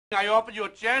I offered you a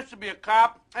chance to be a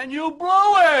cop, and you blew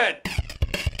it!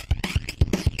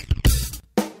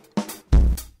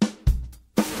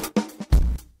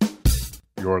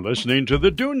 You're listening to the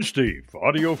Dunesteef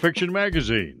audio fiction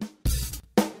magazine.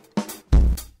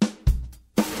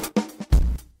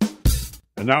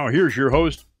 And now here's your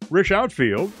host, Rish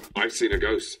Outfield. I've seen a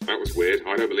ghost. That was weird.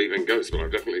 I don't believe in ghosts, but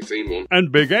I've definitely seen one.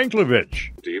 And Big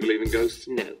Anklovich. Do you believe in ghosts?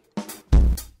 No.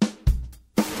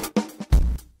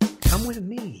 Come with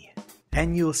me,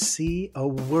 and you'll see a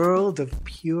world of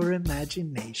pure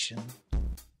imagination.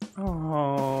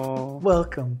 Oh.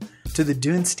 Welcome to the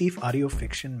Dunesteef audio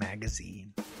fiction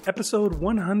magazine. Episode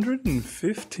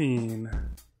 115.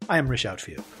 I am Rish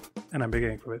Outfield. And I'm Big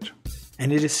Anklovich.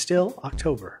 And it is still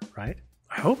October, right?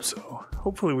 I hope so.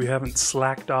 Hopefully we haven't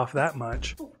slacked off that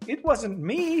much. It wasn't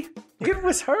me. It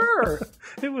was her.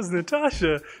 It was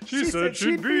Natasha. She said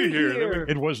she'd be here.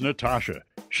 It was Natasha.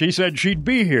 She said she'd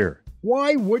be here.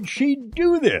 Why would she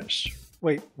do this?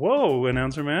 Wait, whoa,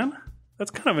 announcer man.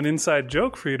 That's kind of an inside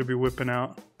joke for you to be whipping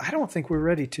out. I don't think we're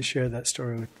ready to share that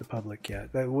story with the public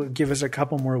yet. That will give us a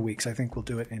couple more weeks. I think we'll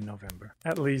do it in November.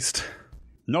 At least.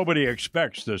 Nobody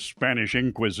expects the Spanish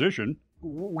Inquisition.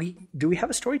 Do we have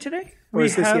a story today? Or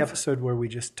is this the episode where we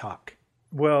just talk?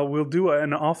 Well, we'll do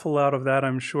an awful lot of that,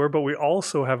 I'm sure, but we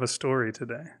also have a story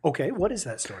today. Okay, what is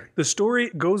that story? The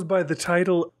story goes by the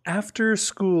title After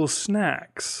School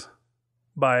Snacks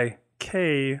by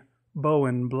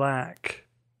Bowen Black.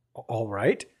 All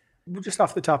right. Just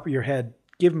off the top of your head,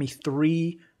 give me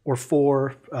 3 or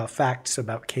 4 facts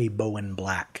about Bowen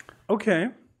Black. Okay.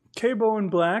 Bowen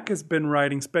Black has been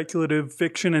writing speculative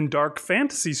fiction and dark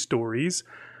fantasy stories,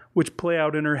 which play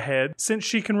out in her head since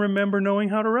she can remember knowing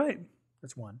how to write.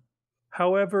 That's one.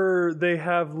 However, they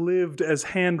have lived as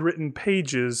handwritten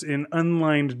pages in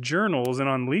unlined journals and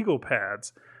on legal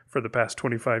pads for the past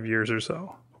 25 years or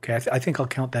so. Okay, I think I'll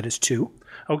count that as 2.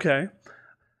 Okay.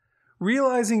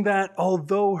 Realizing that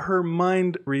although her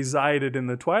mind resided in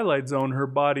the Twilight Zone, her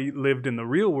body lived in the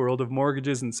real world of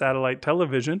mortgages and satellite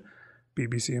television,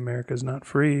 BBC America's not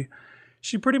free,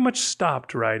 she pretty much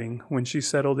stopped writing when she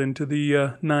settled into the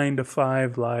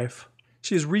 9-to-5 life.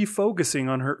 She is refocusing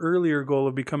on her earlier goal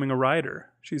of becoming a writer.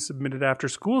 She submitted After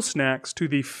School Snacks to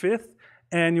the 5th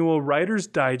Annual Writer's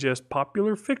Digest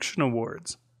Popular Fiction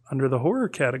Awards under the horror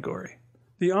category.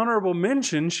 The honorable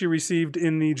mention she received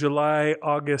in the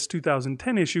July-August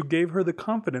 2010 issue gave her the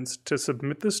confidence to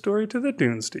submit the story to the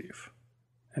Dunesteef.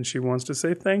 And she wants to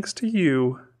say thanks to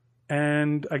you,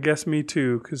 and I guess me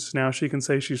too, because now she can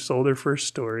say she sold her first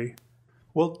story.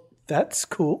 Well, that's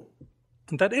cool.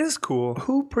 That is cool.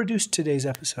 Who produced today's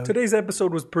episode? Today's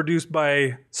episode was produced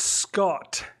by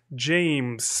Scott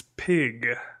Pigg.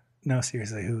 No,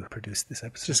 seriously, who produced this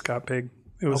episode? It's just Scott Pigg.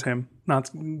 It was him. Not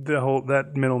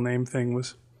that middle name thing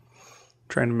was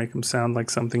trying to make him sound like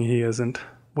something he isn't.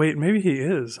 Wait, maybe he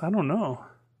is. I don't know.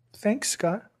 Thanks,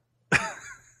 Scott.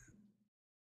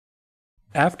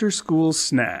 After School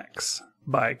Snacks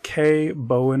by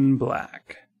Bowen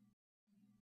Black.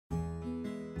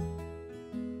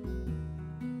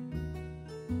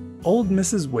 Old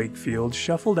Mrs. Wakefield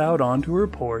shuffled out onto her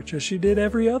porch as she did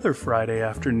every other Friday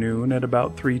afternoon at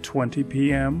about 3:20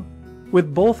 p.m.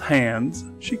 With both hands,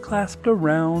 she clasped a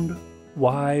round,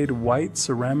 wide, white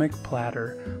ceramic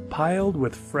platter piled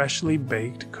with freshly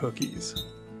baked cookies.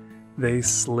 They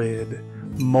slid,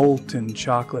 molten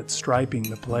chocolate striping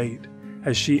the plate,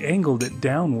 as she angled it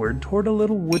downward toward a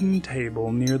little wooden table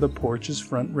near the porch's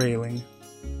front railing.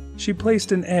 She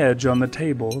placed an edge on the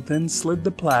table, then slid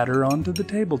the platter onto the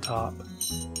tabletop,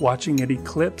 watching it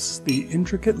eclipse the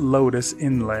intricate lotus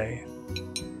inlay.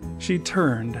 She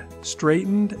turned,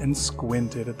 straightened, and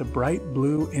squinted at the bright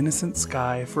blue innocent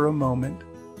sky for a moment,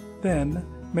 then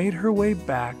made her way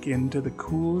back into the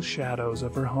cool shadows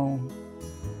of her home.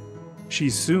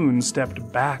 She soon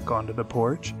stepped back onto the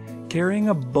porch, carrying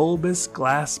a bulbous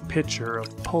glass pitcher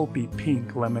of pulpy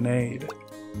pink lemonade.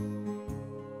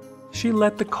 She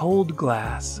let the cold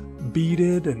glass,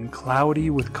 beaded and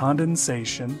cloudy with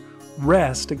condensation,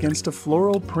 rest against a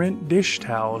floral print dish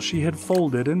towel she had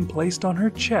folded and placed on her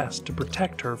chest to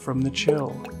protect her from the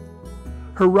chill.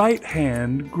 Her right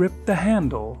hand gripped the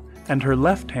handle, and her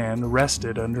left hand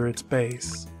rested under its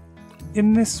base.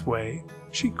 In this way,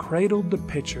 she cradled the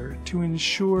pitcher to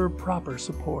ensure proper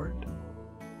support.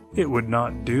 It would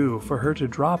not do for her to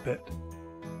drop it.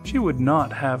 She would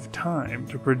not have time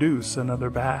to produce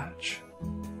another batch.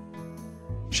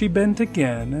 She bent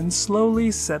again and slowly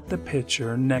set the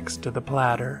pitcher next to the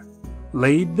platter,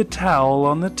 laid the towel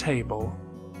on the table,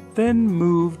 then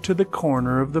moved to the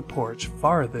corner of the porch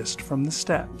farthest from the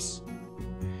steps.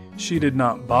 she did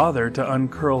not bother to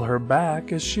uncurl her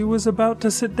back as she was about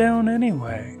to sit down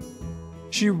anyway.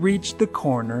 She reached the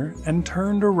corner and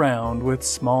turned around with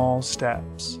small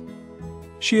steps.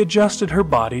 She adjusted her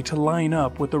body to line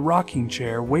up with the rocking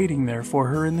chair waiting there for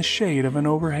her in the shade of an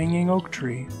overhanging oak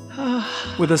tree.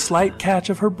 With a slight catch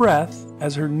of her breath,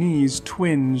 as her knees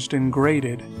twinged and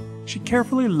grated, she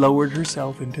carefully lowered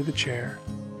herself into the chair.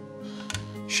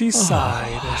 She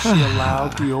sighed as she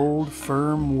allowed the old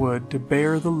firm wood to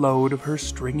bear the load of her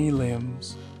stringy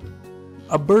limbs,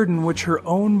 a burden which her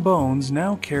own bones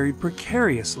now carried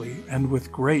precariously and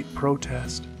with great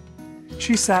protest.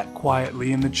 She sat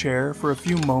quietly in the chair for a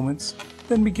few moments,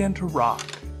 then began to rock,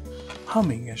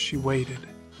 humming as she waited.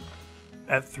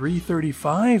 At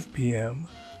 3:35 p.m.,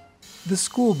 the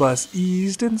school bus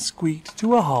eased and squeaked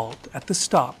to a halt at the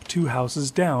stop 2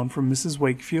 houses down from Mrs.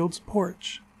 Wakefield's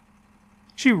porch.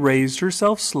 She raised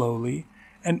herself slowly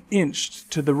and inched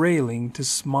to the railing to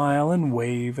smile and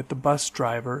wave at the bus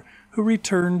driver, who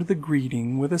returned the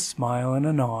greeting with a smile and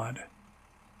a nod.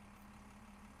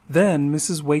 Then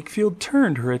Mrs. Wakefield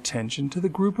turned her attention to the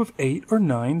group of 8 or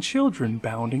 9 children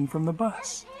bounding from the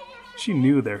bus. She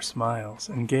knew their smiles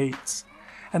and gaits,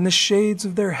 and the shades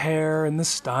of their hair and the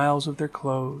styles of their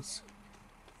clothes.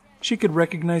 She could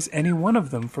recognize any one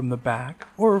of them from the back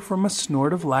or from a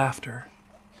snort of laughter.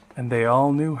 And they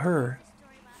all knew her.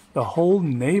 The whole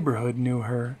neighborhood knew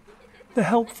her. The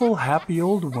helpful, happy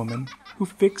old woman who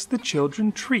fixed the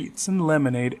children treats and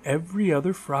lemonade every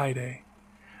other Friday,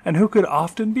 and who could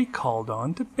often be called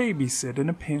on to babysit in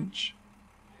a pinch.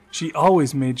 She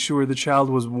always made sure the child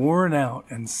was worn out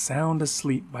and sound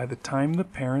asleep by the time the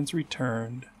parents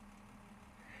returned.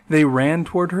 They ran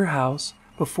toward her house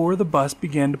before the bus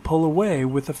began to pull away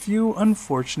with a few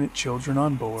unfortunate children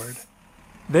on board.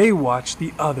 They watched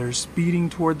the others speeding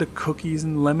toward the cookies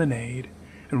and lemonade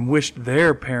and wished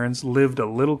their parents lived a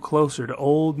little closer to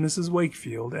old Mrs.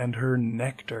 Wakefield and her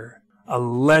nectar, a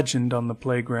legend on the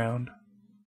playground.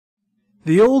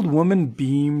 The old woman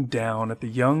beamed down at the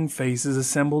young faces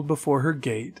assembled before her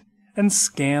gate and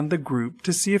scanned the group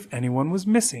to see if anyone was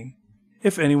missing,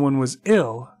 if anyone was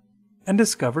ill, and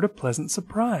discovered a pleasant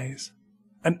surprise,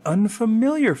 an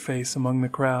unfamiliar face among the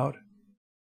crowd.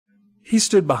 He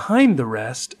stood behind the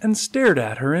rest and stared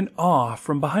at her in awe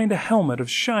from behind a helmet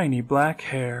of shiny black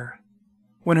hair.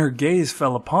 When her gaze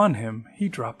fell upon him, he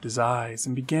dropped his eyes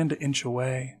and began to inch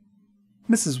away.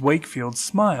 Mrs. Wakefield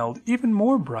smiled even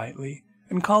more brightly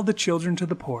and called the children to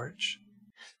the porch.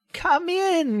 Come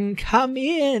in,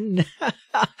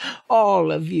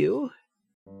 all of you.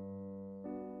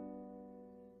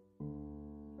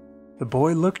 The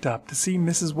boy looked up to see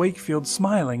Mrs. Wakefield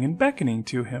smiling and beckoning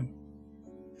to him.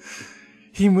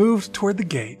 He moved toward the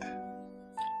gate.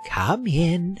 Come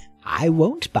in, I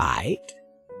won't bite.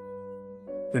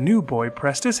 The new boy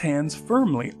pressed his hands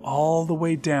firmly all the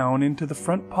way down into the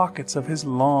front pockets of his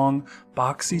long,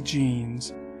 boxy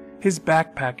jeans, his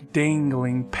backpack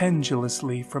dangling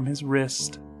pendulously from his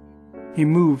wrist. He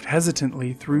moved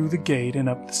hesitantly through the gate and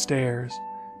up the stairs,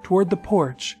 toward the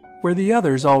porch where the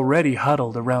others already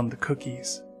huddled around the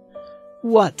cookies.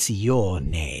 What's your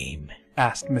name?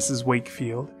 Asked Mrs.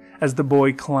 Wakefield as the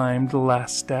boy climbed the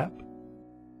last step.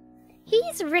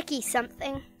 He's Ricky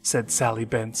something, said Sally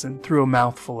Benson through a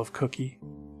mouthful of cookie.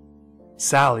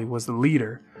 Sally was the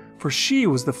leader, for she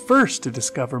was the first to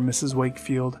discover Mrs.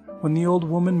 Wakefield when the old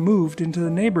woman moved into the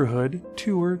neighborhood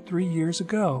 2 or 3 years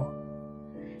ago.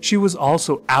 She was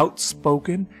also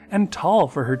outspoken and tall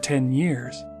for her 10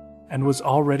 years, and was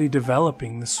already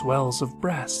developing the swells of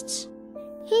breasts.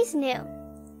 He's new.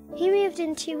 He moved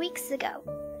in 2 weeks ago.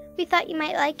 We thought you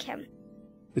might like him.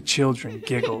 The children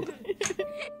giggled.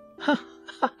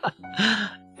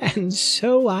 And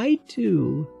so I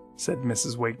do, said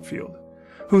Mrs. Wakefield,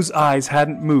 whose eyes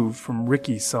hadn't moved from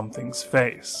Ricky Something's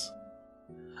face.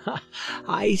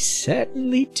 I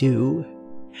certainly do.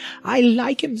 I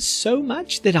like him so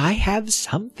much that I have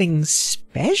something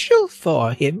special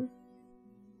for him.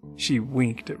 She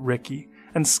winked at Ricky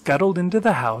and scuttled into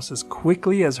the house as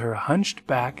quickly as her hunched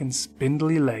back and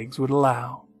spindly legs would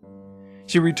allow.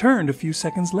 She returned a few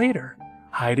seconds later,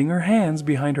 hiding her hands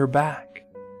behind her back.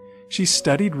 She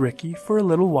studied Ricky for a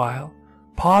little while,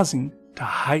 pausing to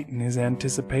heighten his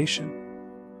anticipation.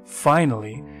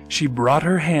 Finally, she brought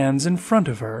her hands in front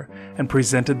of her and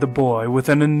presented the boy with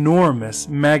an enormous,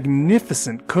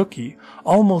 magnificent cookie,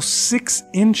 almost 6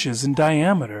 inches in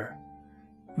diameter.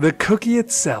 The cookie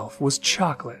itself was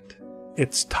chocolate,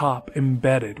 its top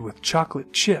embedded with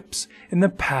chocolate chips in the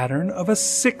pattern of a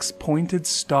 6-pointed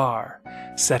star,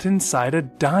 set inside a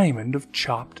diamond of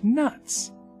chopped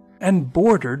nuts, and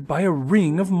bordered by a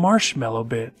ring of marshmallow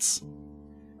bits.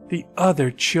 The other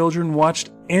children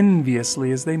watched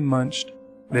enviously as they munched.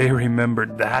 They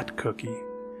remembered that cookie.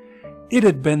 It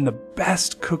had been the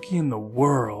best cookie in the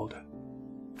world.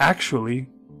 Actually,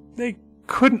 they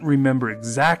couldn't remember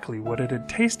exactly what it had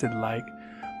tasted like,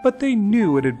 but they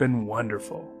knew it had been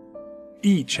wonderful.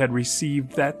 Each had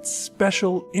received that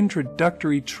special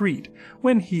introductory treat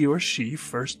when he or she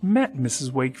first met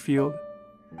Mrs. Wakefield.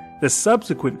 The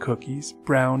subsequent cookies,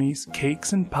 brownies,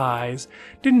 cakes, and pies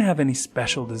didn't have any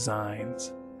special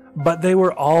designs, but they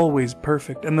were always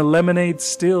perfect, and the lemonade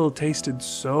still tasted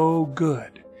so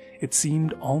good it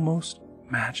seemed almost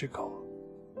magical.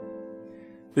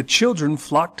 The children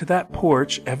flocked to that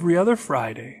porch every other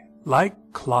Friday,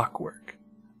 like clockwork,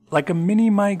 like a mini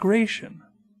migration.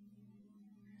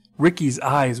 Ricky's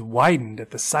eyes widened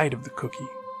at the sight of the cookie.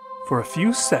 For a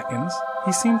few seconds,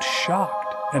 he seemed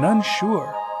shocked and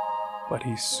unsure, but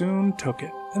he soon took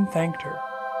it and thanked her.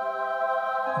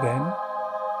 Then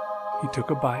he took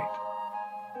a bite.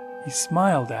 He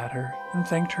smiled at her and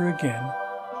thanked her again,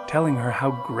 telling her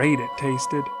how great it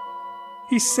tasted.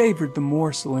 He savored the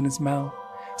morsel in his mouth,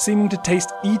 seeming to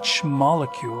taste each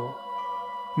molecule.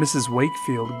 Mrs.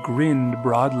 Wakefield grinned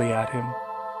broadly at him,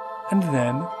 and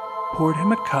then poured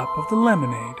him a cup of the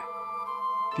lemonade.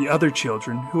 The other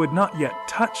children, who had not yet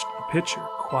touched the pitcher,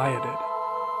 quieted.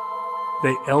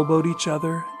 They elbowed each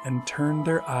other and turned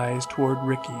their eyes toward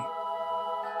Ricky.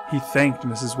 He thanked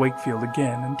Mrs. Wakefield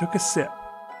again and took a sip.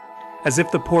 As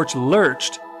if the porch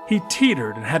lurched, he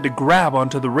teetered and had to grab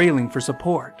onto the railing for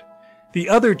support. The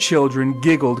other children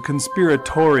giggled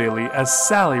conspiratorially as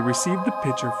Sally received the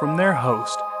pitcher from their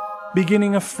host,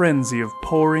 beginning a frenzy of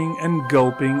pouring and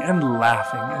gulping and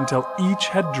laughing until each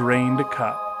had drained a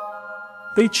cup.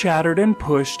 They chattered and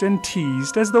pushed and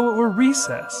teased as though it were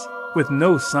recess, with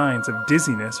no signs of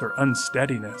dizziness or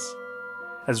unsteadiness.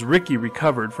 As Ricky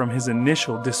recovered from his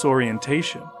initial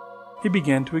disorientation, he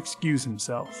began to excuse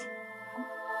himself.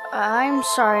 I'm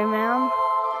sorry, ma'am,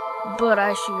 but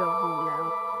I should go home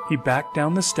now. He backed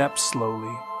down the steps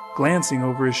slowly, glancing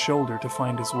over his shoulder to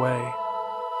find his way.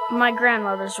 My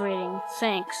grandmother's waiting.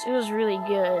 Thanks. It was really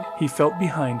good. He felt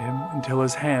behind him until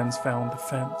his hands found the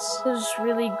fence. It was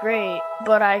really great,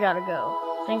 but I gotta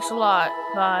go. Thanks a lot.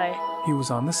 Bye. He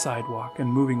was on the sidewalk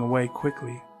and moving away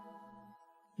quickly.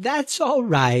 That's all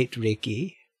right,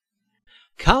 Ricky.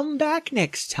 Come back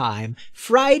next time,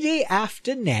 Friday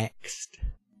after next.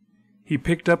 He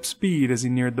picked up speed as he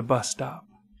neared the bus stop.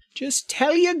 Just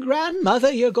tell your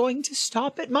grandmother you're going to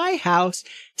stop at my house.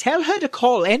 Tell her to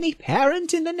call any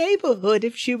parent in the neighborhood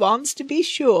if she wants to be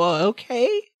sure,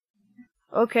 okay?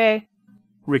 Okay.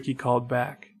 Ricky called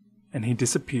back, and he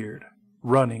disappeared,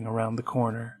 running around the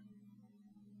corner.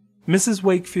 Mrs.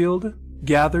 Wakefield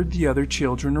gathered the other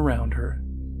children around her.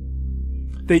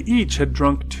 They each had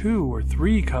drunk 2 or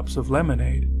 3 cups of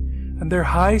lemonade, and their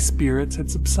high spirits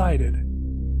had subsided.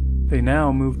 They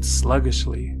now moved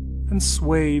sluggishly and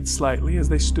swayed slightly as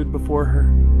they stood before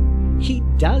her. He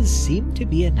does seem to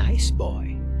be a nice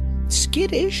boy.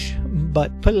 Skittish,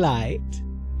 but polite,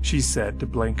 she said to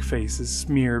blank faces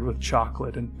smeared with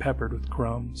chocolate and peppered with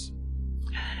crumbs.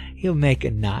 He'll make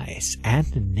a nice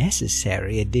and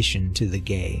necessary addition to the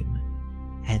game.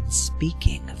 And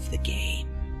speaking of the game...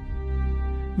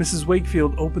 Mrs.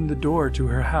 Wakefield opened the door to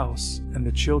her house, and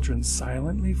the children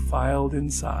silently filed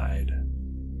inside.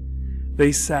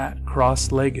 They sat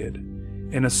cross-legged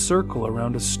in a circle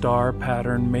around a star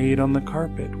pattern made on the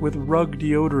carpet with rug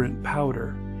deodorant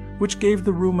powder, which gave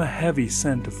the room a heavy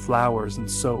scent of flowers and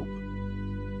soap.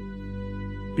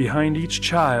 Behind each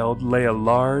child lay a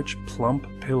large, plump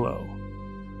pillow.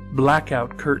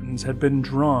 Blackout curtains had been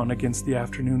drawn against the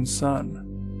afternoon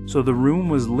sun, so the room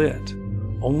was lit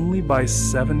only by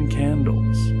 7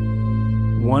 candles,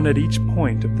 1 at each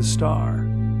point of the star,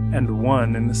 and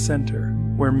 1 in the center,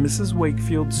 where Mrs.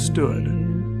 Wakefield stood,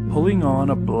 pulling on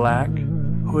a black,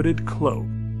 hooded cloak.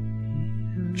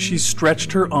 She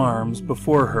stretched her arms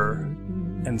before her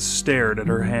and stared at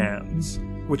her hands,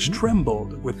 which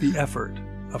trembled with the effort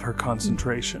of her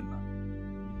concentration.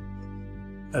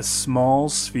 A small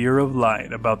sphere of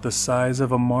light about the size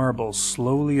of a marble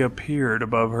slowly appeared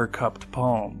above her cupped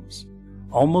palms,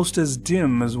 almost as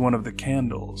dim as one of the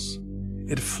candles.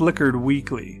 It flickered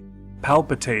weakly,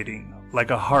 palpitating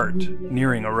like a heart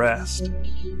nearing a rest.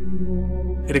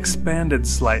 It expanded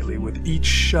slightly with each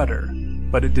shudder,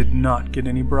 but it did not get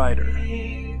any brighter.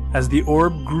 As the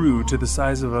orb grew to the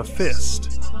size of a fist,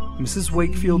 Mrs.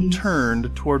 Wakefield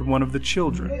turned toward one of the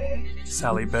children,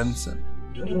 Sally Benson.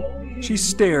 She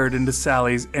stared into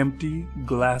Sally's empty,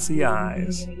 glassy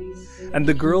eyes, and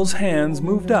the girl's hands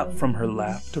moved up from her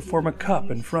lap to form a cup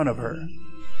in front of her.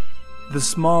 The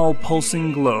small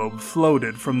pulsing globe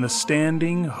floated from the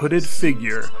standing, hooded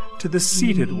figure to the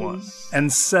seated one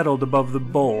and settled above the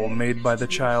bowl made by the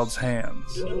child's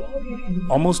hands.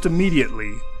 Almost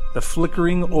immediately, the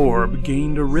flickering orb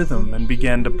gained a rhythm and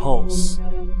began to pulse.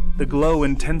 The glow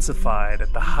intensified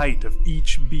at the height of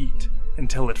each beat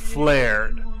until it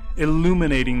flared,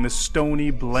 illuminating the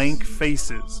stony, blank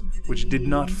faces which did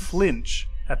not flinch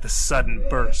at the sudden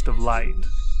burst of light.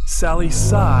 Sally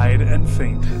sighed and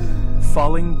fainted,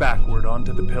 falling backward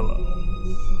onto the pillow.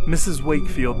 Mrs.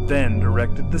 Wakefield then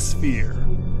directed the sphere,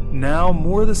 now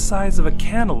more the size of a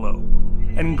cantaloupe,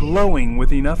 and glowing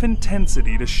with enough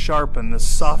intensity to sharpen the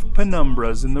soft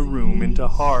penumbras in the room into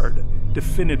hard,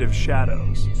 definitive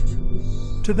shadows,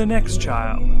 to the next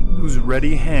child, whose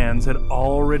ready hands had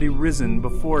already risen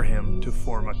before him to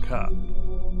form a cup.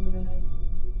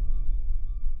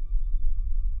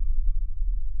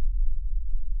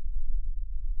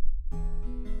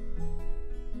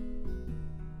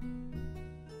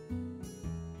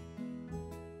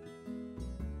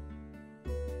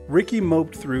 Ricky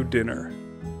moped through dinner.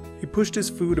 He pushed his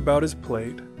food about his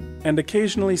plate, and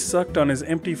occasionally sucked on his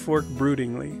empty fork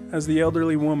broodingly as the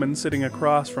elderly woman sitting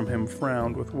across from him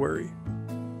frowned with worry.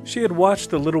 She had watched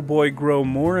the little boy grow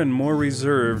more and more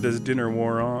reserved as dinner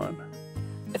wore on.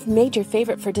 I've made your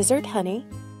favorite for dessert, honey.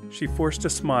 She forced a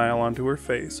smile onto her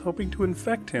face, hoping to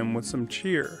infect him with some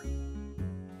cheer.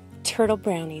 Turtle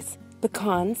brownies,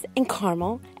 pecans and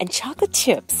caramel, and chocolate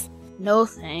chips. No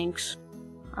thanks.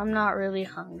 I'm not really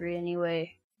hungry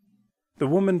anyway. The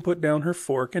woman put down her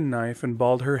fork and knife and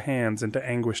balled her hands into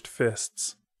anguished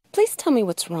fists. Please tell me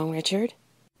what's wrong, Richard.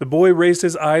 The boy raised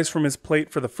his eyes from his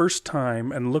plate for the first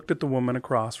time and looked at the woman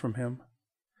across from him.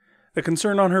 The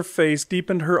concern on her face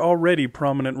deepened her already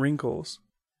prominent wrinkles.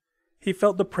 He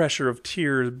felt the pressure of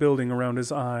tears building around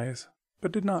his eyes,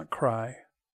 but did not cry.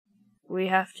 We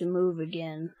have to move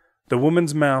again. The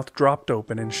woman's mouth dropped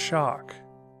open in shock.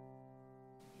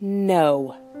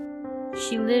 No.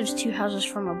 She lives 2 houses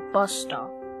from a bus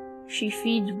stop. She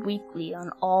feeds weekly on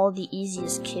all the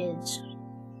easiest kids.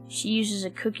 She uses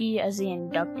a cookie as the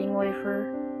inducting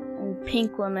wafer, and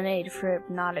pink lemonade for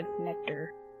hypnotic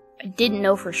nectar. I didn't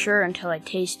know for sure until I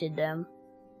tasted them.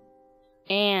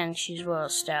 And she's well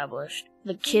established.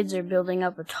 The kids are building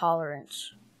up a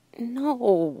tolerance.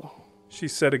 No, she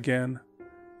said again,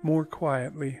 more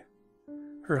quietly,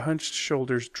 her hunched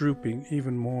shoulders drooping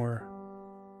even more.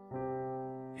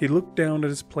 He looked down at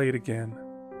his plate again.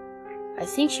 I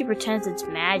think she pretends it's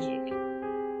magic.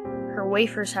 Her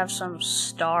wafers have some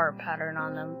star pattern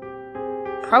on them.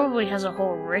 Probably has a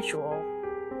whole ritual.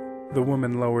 The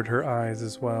woman lowered her eyes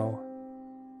as well.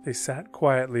 They sat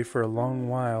quietly for a long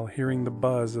while, hearing the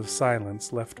buzz of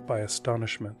silence left by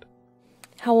astonishment.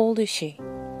 How old is she?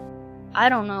 I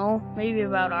don't know, maybe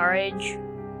about our age.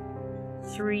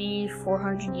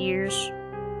 300-400 years.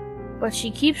 But she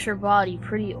keeps her body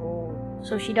pretty old,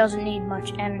 so she doesn't need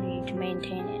much energy to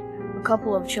maintain it. A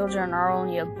couple of children are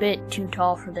only a bit too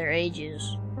tall for their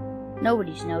ages.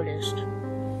 Nobody's noticed.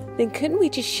 Then couldn't we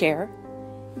just share?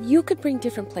 You could bring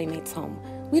different playmates home.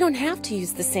 We don't have to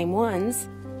use the same ones.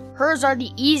 Hers are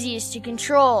the easiest to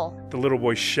control. The little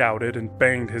boy shouted and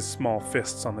banged his small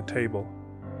fists on the table.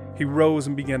 He rose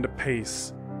and began to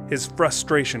pace, his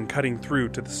frustration cutting through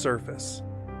to the surface.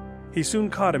 He soon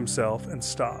caught himself and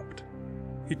stopped.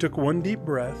 He took one deep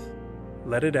breath,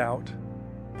 let it out,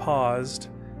 paused,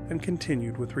 and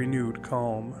continued with renewed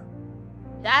calm.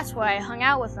 That's why I hung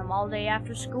out with them all day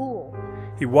after school.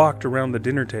 He walked around the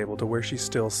dinner table to where she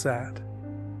still sat.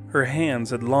 Her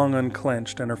hands had long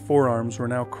unclenched, and her forearms were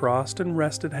now crossed and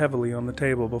rested heavily on the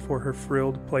table before her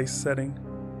frilled place setting.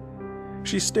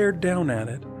 She stared down at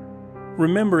it,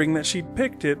 remembering that she'd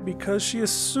picked it because she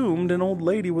assumed an old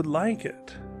lady would like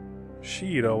it.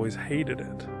 She'd always hated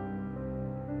it.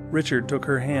 Richard took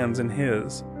her hands in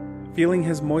his, feeling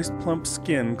his moist, plump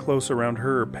skin close around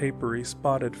her papery,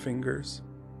 spotted fingers.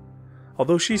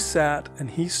 Although she sat and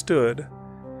he stood,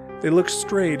 they looked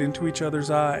straight into each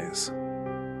other's eyes.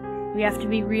 We have to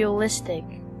be realistic.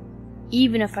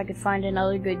 Even if I could find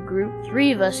another good group,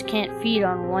 3 of us can't feed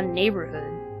on one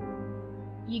neighborhood.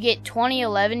 You get 20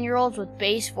 11-year-olds with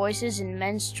bass voices and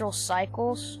menstrual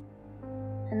cycles,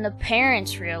 and the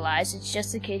parents realize it's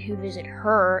just the kid who visit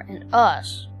her and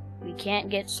us. We can't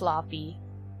get sloppy.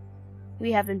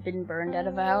 We haven't been burned out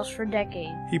of a house for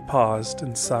decades. He paused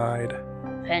and sighed.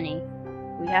 Penny,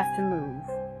 we have to move.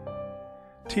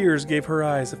 Tears gave her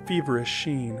eyes a feverish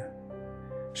sheen.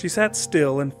 She sat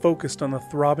still and focused on the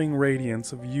throbbing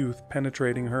radiance of youth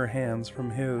penetrating her hands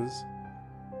from his.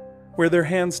 Where their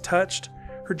hands touched,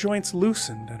 her joints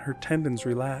loosened and her tendons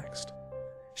relaxed.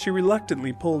 She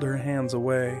reluctantly pulled her hands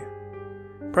away.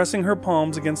 Pressing her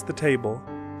palms against the table,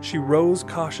 she rose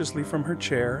cautiously from her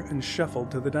chair and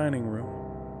shuffled to the dining room.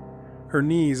 Her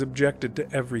knees objected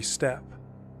to every step.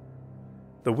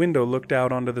 The window looked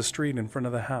out onto the street in front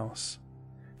of the house.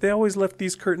 They always left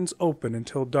these curtains open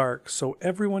until dark so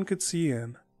everyone could see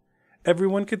in.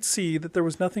 Everyone could see that there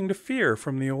was nothing to fear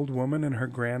from the old woman and her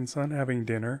grandson having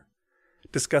dinner,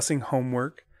 discussing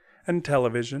homework and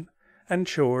television and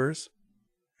chores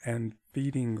and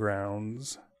feeding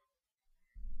grounds.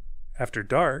 After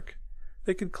dark,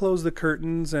 they could close the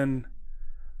curtains and,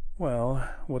 well,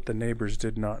 what the neighbors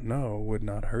did not know would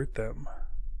not hurt them.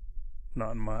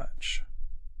 Not much.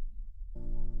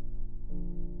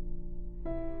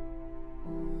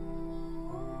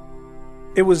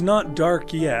 It was not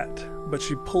dark yet, but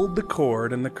she pulled the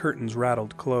cord and the curtains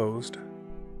rattled closed.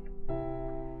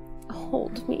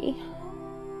 Hold me.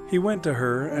 He went to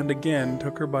her and again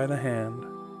took her by the hand.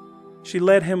 She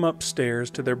led him upstairs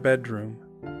to their bedroom.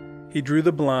 He drew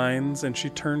the blinds and she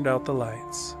turned out the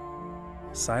lights.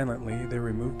 Silently, they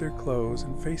removed their clothes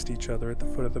and faced each other at the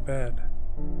foot of the bed.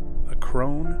 A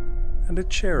crone and a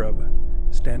cherub,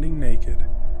 standing naked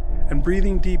and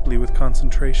breathing deeply with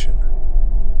concentration.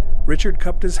 Richard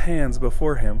cupped his hands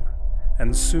before him,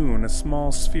 and soon a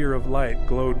small sphere of light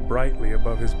glowed brightly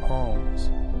above his palms.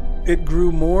 It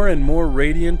grew more and more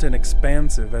radiant and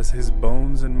expansive as his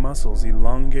bones and muscles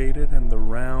elongated and the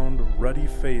round, ruddy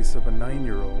face of a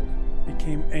 9-year-old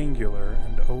became angular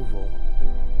and oval.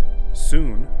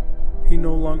 Soon, he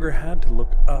no longer had to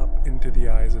look up into the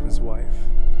eyes of his wife.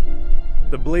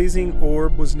 The blazing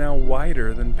orb was now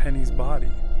wider than Penny's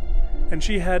body, and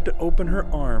she had to open her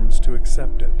arms to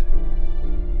accept it.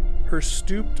 Her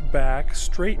stooped back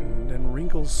straightened and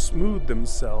wrinkles smoothed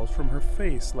themselves from her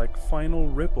face like final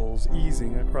ripples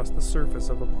easing across the surface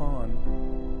of a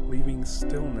pond, leaving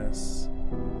stillness.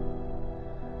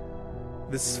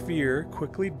 The sphere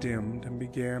quickly dimmed and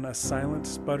began a silent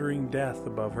sputtering death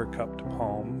above her cupped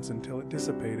palms until it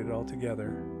dissipated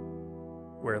altogether.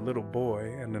 Where a little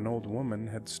boy and an old woman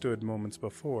had stood moments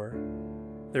before,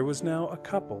 there was now a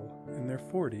couple in their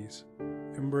 40s,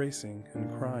 embracing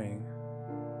and crying.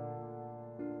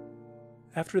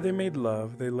 After they made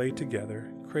love, they lay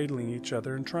together, cradling each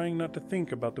other and trying not to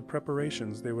think about the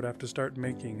preparations they would have to start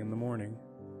making in the morning.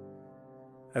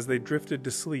 As they drifted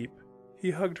to sleep,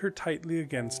 he hugged her tightly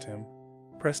against him,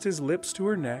 pressed his lips to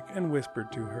her neck, and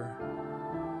whispered to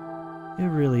her. It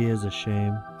really is a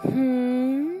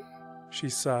shame. She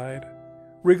sighed,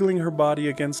 wriggling her body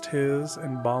against his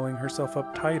and balling herself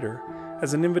up tighter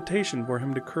as an invitation for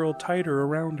him to curl tighter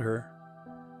around her.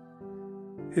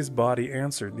 His body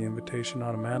answered the invitation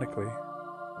automatically.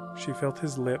 She felt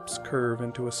his lips curve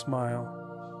into a smile.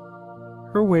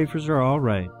 Her wafers are all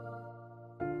right,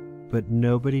 but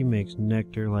nobody makes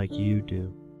nectar like you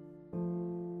do.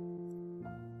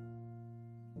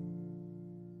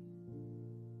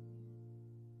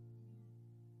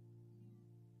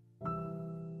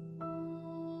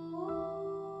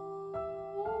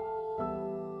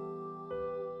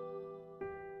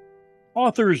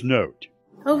 Author's note.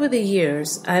 Over the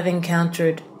years, I've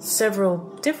encountered several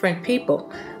different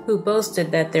people who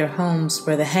boasted that their homes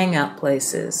were the hangout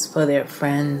places for their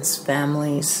friends,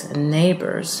 families, and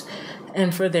neighbors,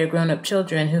 and for their grown-up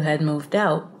children who had moved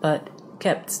out but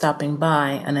kept stopping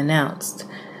by unannounced.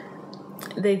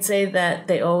 They'd say that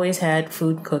they always had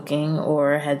food cooking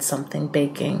or had something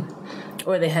baking,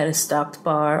 or they had a stocked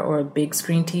bar or a big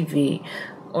screen TV,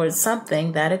 or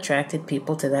something that attracted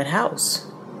people to that house.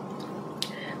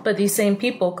 But these same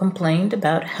people complained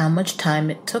about how much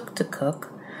time it took to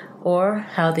cook, or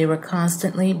how they were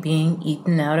constantly being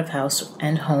eaten out of house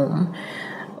and home,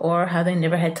 or how they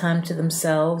never had time to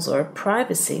themselves or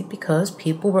privacy because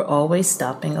people were always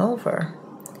stopping over.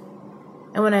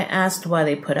 And when I asked why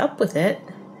they put up with it,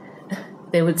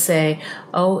 they would say,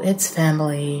 "Oh, it's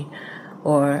family,"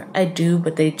 or "I do,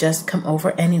 but they just come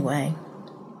over anyway."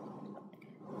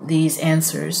 These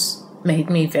answers made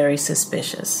me very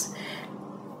suspicious,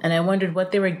 and I wondered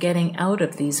what they were getting out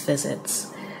of these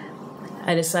visits.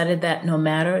 I decided that no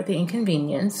matter the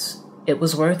inconvenience, it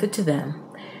was worth it to them,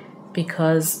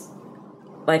 because,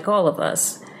 like all of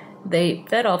us, they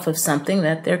fed off of something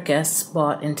that their guests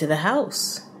brought into the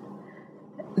house.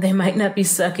 They might not be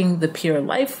sucking the pure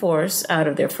life force out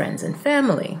of their friends and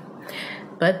family,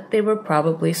 but they were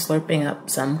probably slurping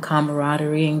up some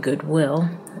camaraderie and goodwill,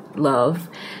 love,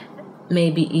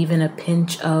 maybe even a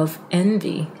pinch of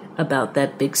envy about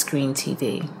that big screen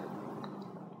TV.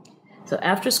 So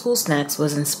After School Snacks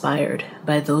was inspired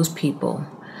by those people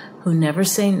who never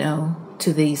say no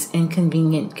to these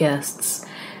inconvenient guests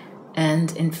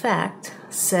and, in fact,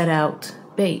 set out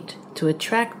bait to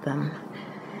attract them.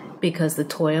 because the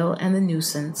toil and the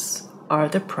nuisance are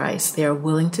the price they are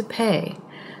willing to pay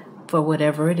for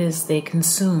whatever it is they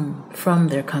consume from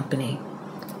their company.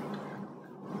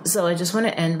 So I just want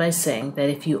to end by saying that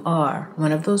if you are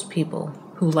one of those people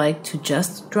who like to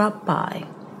just drop by,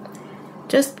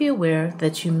 just be aware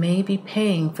that you may be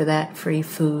paying for that free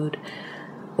food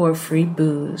or free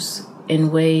booze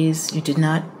in ways you did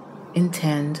not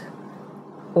intend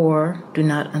or do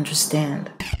not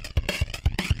understand.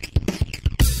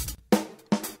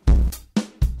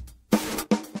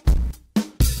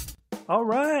 All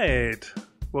right.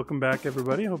 Welcome back,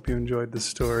 everybody. Hope you enjoyed the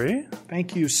story.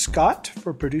 Thank you, Scott,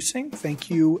 for producing. Thank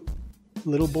you,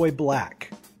 Little Boy Black,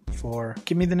 for...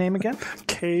 Give me the name again.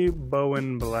 K.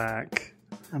 Bowen Black.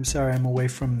 I'm sorry, I'm away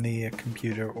from the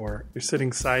computer, or... You're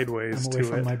sitting sideways to it. I'm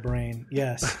away from my brain,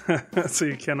 yes. So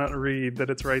you cannot read that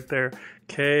it's right there.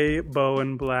 K.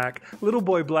 Bowen Black. Little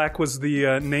Boy Black was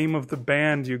the name of the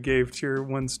band you gave to your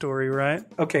one story, right?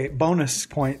 Okay, bonus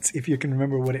points if you can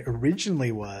remember what it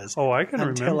originally was. Oh, I can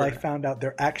remember. Until I found out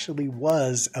there actually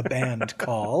was a band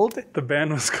called... The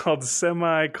band was called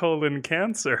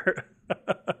Semicolon-Cancer.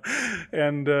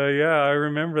 And yeah, I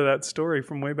remember that story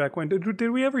from way back when. Did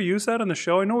we ever use that on the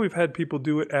show? I know we've had people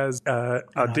do it as an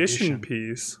audition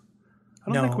piece.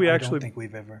 I don't think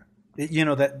we've ever. You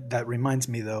know, that reminds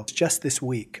me, though. Just this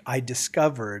week, I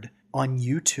discovered on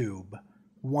YouTube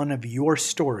one of your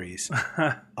stories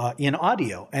in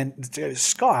audio. And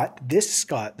Scott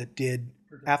that did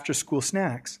After School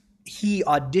Snacks, he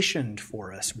auditioned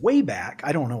for us way back.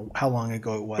 I don't know how long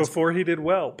ago it was. Before he did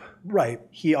Whelp. Right.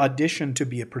 He auditioned to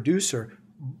be a producer.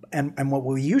 And what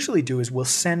we usually do is we'll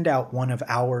send out one of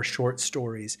our short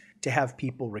stories to have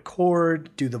people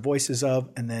record, do the voices of,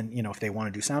 and then, you know, if they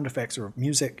want to do sound effects or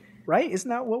music, right? Isn't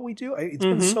that what we do? It's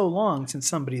been so long since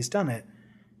somebody's done it,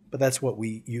 but that's what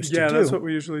we used to do. Yeah, that's what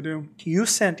we usually do. You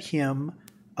sent him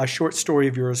a short story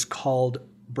of yours called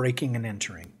Breaking and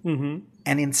Entering. Mm-hmm.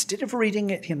 And instead of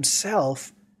reading it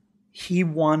himself, he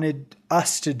wanted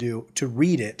us to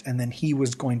read it, and then he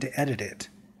was going to edit it.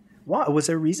 Why? Was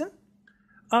there a reason?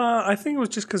 I think it was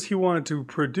just because he wanted to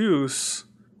produce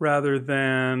rather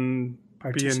than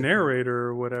be a narrator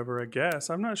or whatever, I guess.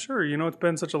 I'm not sure. You know, it's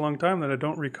been such a long time that I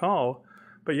don't recall.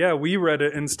 But yeah, we read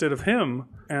it instead of him,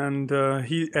 and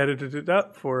he edited it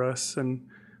up for us and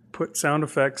put sound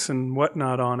effects and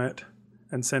whatnot on it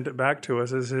and sent it back to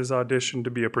us as his audition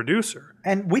to be a producer.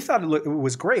 And we thought it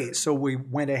was great, so we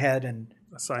went ahead and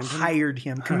hired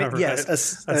him. Right.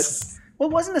 Yes. Well,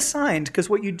 it wasn't assigned, because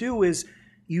what you do is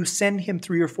you send him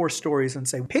 3 or 4 stories and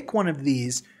say, pick one of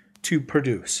these to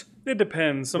produce. It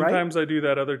depends. Sometimes I do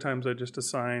that. Other times I just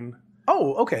assign.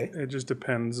 Oh, okay. It just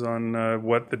depends on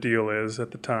what the deal is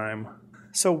at the time.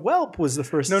 So Whelp was the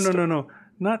first... No.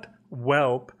 Not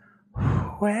Whelp.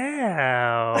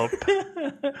 Whelp.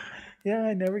 Yeah,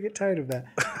 I never get tired of that.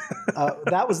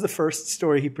 That was the first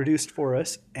story he produced for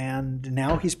us, and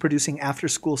now he's producing After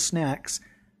School Snacks.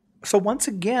 So once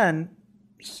again,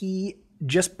 he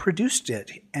just produced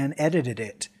it and edited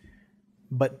it,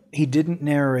 but he didn't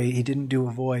narrate, he didn't do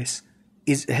a voice.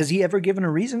 Has he ever given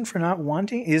a reason for not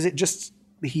wanting? Is it just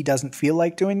he doesn't feel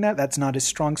like doing that? That's not his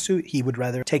strong suit? He would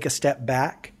rather take a step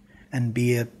back and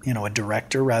be a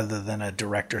director rather than a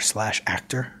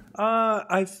director/actor?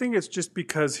 I think it's just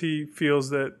because he feels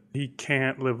that he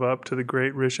can't live up to the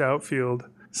great Rish Outfield.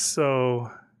 So,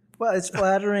 well, as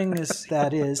flattering as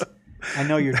that is, I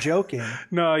know you're joking.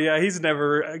 No, yeah, he's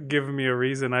never given me a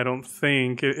reason, I don't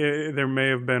think. There may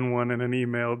have been one in an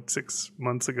email 6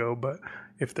 months ago, but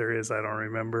if there is, I don't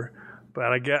remember.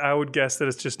 But I would guess that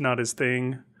it's just not his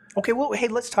thing. Okay, well, hey,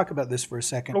 let's talk about this for a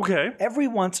second. Okay. Every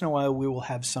once in a while, we will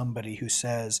have somebody who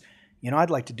says,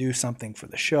 I'd like to do something for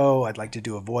the show. I'd like to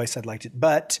do a voice.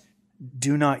 But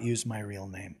do not use my real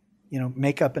name.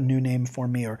 Make up a new name for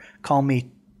me, or call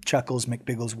me Chuckles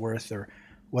McBigglesworth, or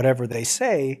whatever they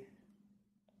say.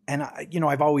 And,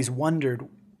 I've always wondered,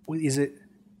 is it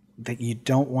that you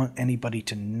don't want anybody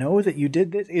to know that you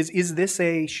did this? Is this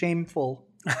a shameful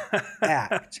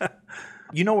act?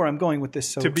 You know where I'm going with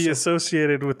this. To be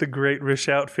associated with the great Rish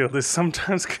Outfield is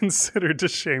sometimes considered a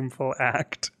shameful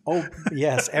act. Oh,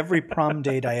 yes. Every prom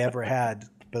date I ever had,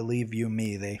 believe you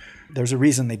me, there's a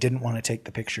reason they didn't want to take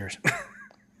the pictures.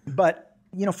 But,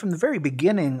 from the very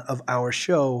beginning of our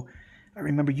show, I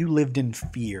remember you lived in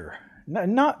fear.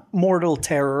 Not mortal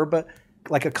terror, but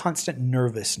like a constant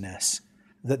nervousness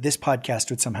that this podcast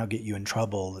would somehow get you in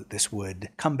trouble, that this would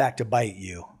come back to bite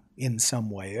you in some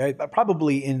way,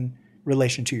 probably in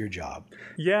relation to your job.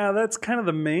 Yeah, that's kind of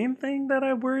the main thing that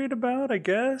I worried about, I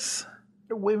guess.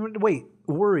 Wait,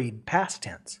 worried, past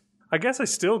tense. I guess I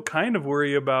still kind of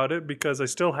worry about it because I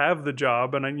still have the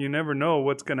job and you never know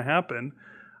what's going to happen.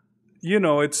 You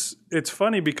know, it's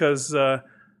funny because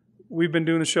we've been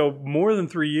doing the show more than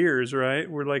 3 years, right?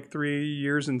 We're like 3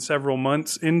 years and several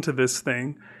months into this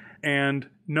thing. And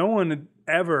no one had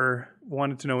ever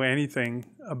wanted to know anything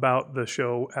about the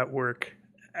show at work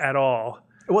at all.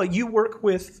 Well, you work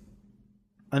with,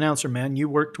 announcer man, you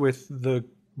worked with the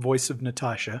voice of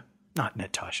Natasha. Not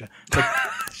Natasha.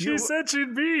 She said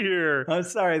she'd be here. I'm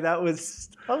sorry, that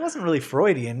wasn't really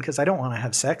Freudian because I don't want to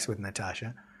have sex with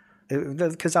Natasha.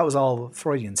 Because that was all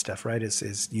Freudian stuff, right?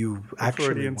 Is you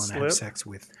actually want to have sex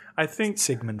with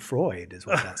Sigmund Freud is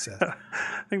what that says.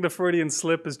 I think the Freudian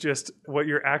slip is just what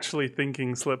you're actually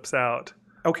thinking slips out.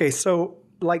 Okay, so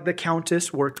like the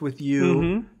Countess worked with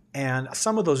you, and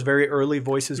some of those very early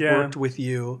voices worked with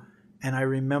you. And I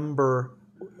remember,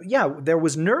 there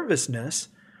was nervousness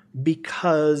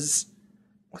because,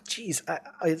 well, geez,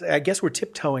 I guess we're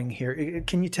tiptoeing here.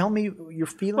 Can you tell me your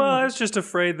feeling? Well, I was just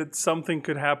afraid that something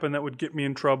could happen that would get me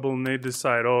in trouble, and they'd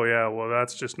decide, oh, yeah, well,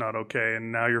 that's just not okay,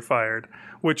 and now you're fired,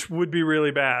 which would be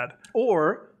really bad.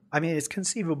 Or, I mean, it's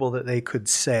conceivable that they could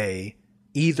say,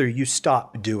 either you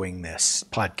stop doing this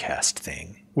podcast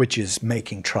thing, which is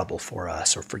making trouble for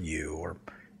us or for you, or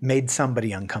made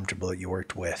somebody uncomfortable that you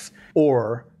worked with,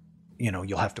 or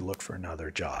you'll have to look for another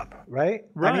job, right?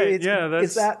 Right, I mean,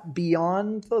 is that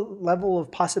beyond the level of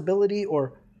possibility,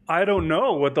 or? I don't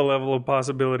know what the level of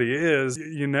possibility is.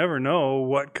 You never know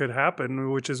what could happen,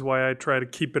 which is why I try to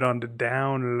keep it on the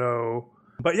down low.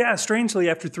 But yeah, strangely,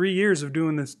 after 3 years of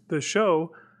doing the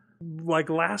show, like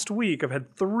last week, I've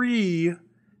had 3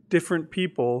 different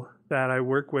people that I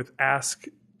work with ask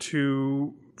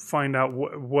to find out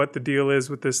what the deal is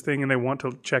with this thing, and they want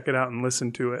to check it out and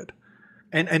listen to it.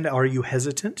 And are you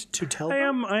hesitant to tell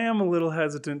them? I am a little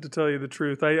hesitant, to tell you the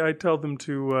truth. I tell them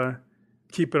to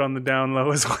keep it on the down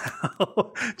low as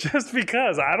well, just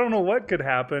because I don't know what could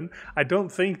happen. I don't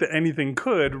think that anything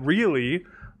could, really,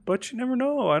 but you never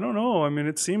know. I don't know. I mean,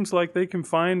 it seems like they can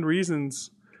find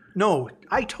reasons. No,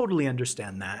 I totally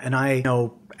understand that. And I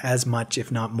know as much, if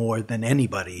not more, than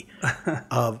anybody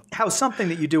of how something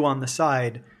that you do on the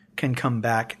side can come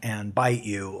back and bite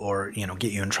you or,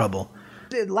 get you in trouble.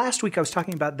 Last week I was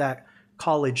talking about that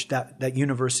college, that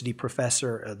university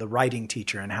professor, the writing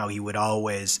teacher, and how he would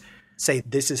always say,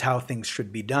 this is how things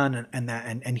should be done.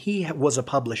 And he was a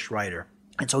published writer.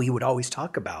 And so he would always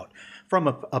talk about from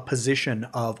a position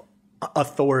of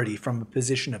authority, from a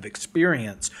position of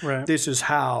experience. Right. This is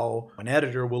how an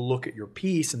editor will look at your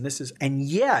piece. And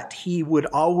yet he would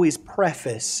always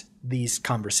preface these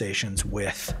conversations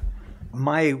with,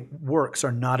 my works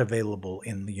are not available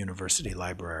in the university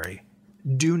library.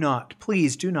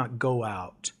 Please do not go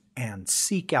out and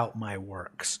seek out my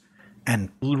works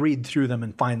and read through them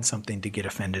and find something to get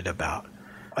offended about.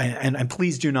 And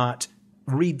please do not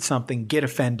read something, get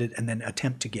offended, and then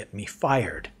attempt to get me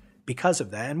fired because of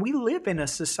that. And we live in a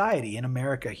society in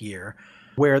America here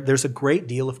where there's a great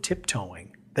deal of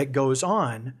tiptoeing that goes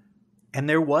on. And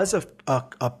there was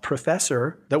a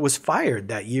professor that was fired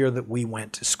that year that we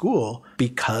went to school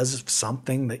because of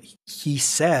something that he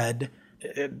said.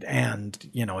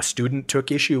 And, a student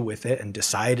took issue with it and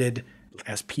decided,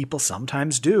 as people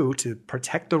sometimes do, to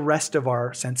protect the rest of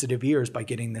our sensitive ears by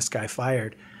getting this guy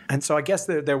fired. And so I guess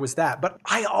there was that. But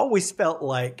I always felt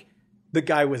like the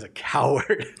guy was a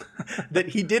coward, that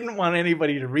he didn't want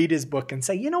anybody to read his book and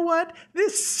say, you know what,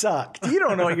 this sucked. You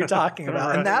don't know what you're talking about.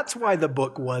 Right. And that's why the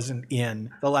book wasn't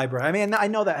in the library. I mean, I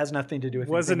know that has nothing to do with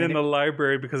it. It wasn't in the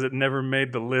library because it never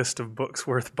made the list of books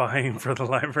worth buying for the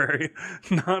library,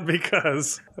 not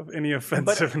because of any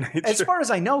offensive nature. As far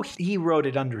as I know, he wrote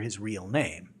it under his real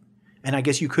name. And I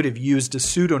guess you could have used a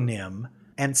pseudonym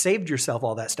and saved yourself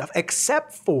all that stuff,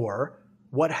 except for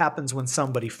what happens when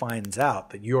somebody finds out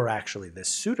that you're actually this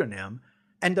pseudonym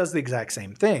and does the exact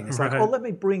same thing. It's like, let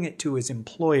me bring it to his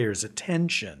employer's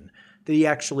attention that he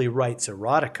actually writes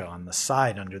erotica on the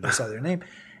side under this other name.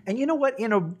 And you know what?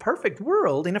 In a perfect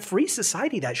world, in a free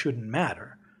society, that shouldn't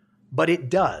matter. But it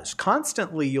does.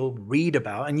 Constantly you'll read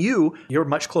about, and you're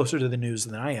much closer to the news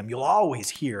than I am. You'll always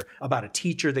hear about a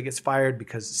teacher that gets fired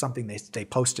because of something they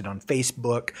posted on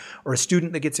Facebook, or a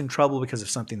student that gets in trouble because of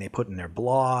something they put in their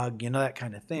blog, that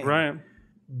kind of thing. Right.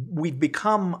 We've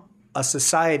become a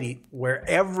society where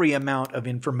every amount of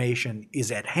information is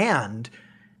at hand,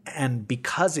 and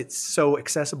because it's so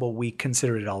accessible, we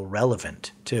consider it all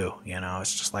relevant too.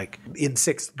 It's just like in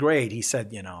 6th grade, he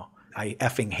said, I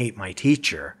effing hate my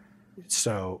teacher.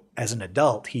 So as an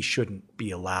adult, he shouldn't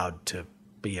be allowed to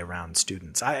be around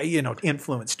students,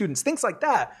 influence students, things like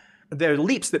that. They're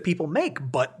leaps that people make,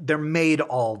 but they're made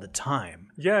all the time.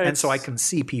 Yeah. And so I can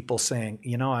see people saying,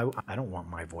 I don't want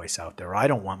my voice out there. I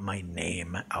don't want my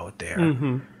name out there.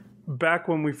 Mm-hmm. Back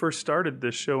when we first started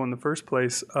this show in the first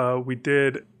place, we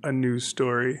did a news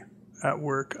story at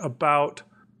work about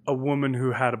a woman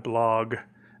who had a blog,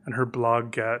 and her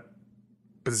blog got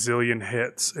bazillion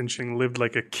hits, and she lived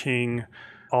like a king,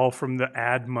 all from the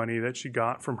ad money that she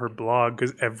got from her blog,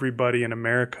 because everybody in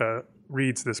America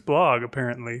reads this blog,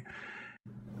 apparently.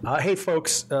 Hey,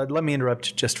 folks, let me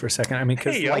interrupt just for a second. I mean,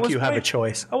 because you have a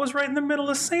choice. I was right in the middle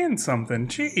of saying something.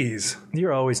 Jeez.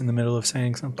 You're always in the middle of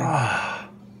saying something.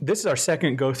 This is our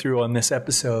second go-through on this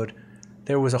episode.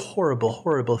 There was a horrible,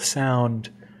 horrible sound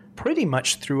pretty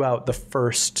much throughout the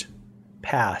first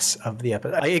pass of the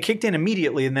episode. It kicked in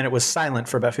immediately, and then it was silent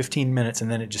for about 15 minutes, and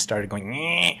then it just started going,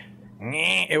 nyeh,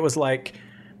 nyeh. It was like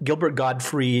Gilbert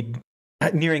Gottfried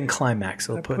nearing climax.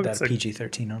 So we'll put that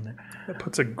PG-13 on there. That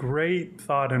puts a great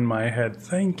thought in my head.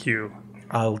 Thank you.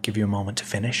 I'll give you a moment to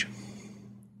finish.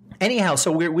 Anyhow,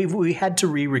 so we had to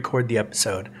re-record the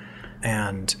episode,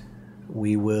 and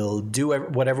we will do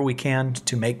whatever we can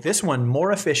to make this one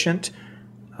more efficient,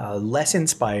 less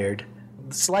inspired,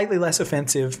 slightly less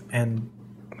offensive, and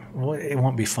it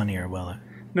won't be funnier, will it?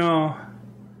 No.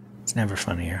 It's never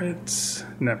funnier. It's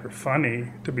never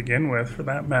funny to begin with, for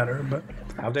that matter, but...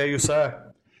 How dare you,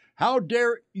 sir? How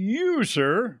dare you,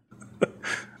 sir?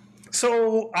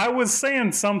 So, I was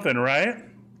saying something, right?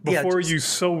 Before you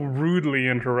so rudely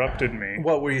interrupted me.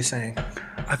 What were you saying?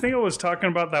 I think I was talking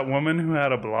about that woman who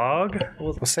had a blog.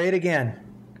 We'll say it again.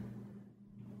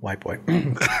 White boy.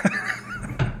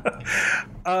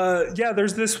 Yeah,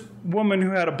 there's this woman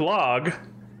who had a blog,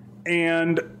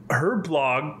 and her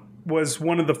blog was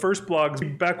one of the first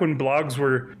blogs back when blogs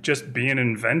were just being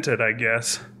invented, I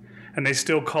guess. And they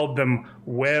still called them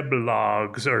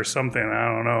weblogs or something, I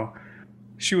don't know.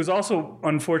 She was also,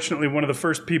 unfortunately, one of the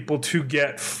first people to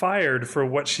get fired for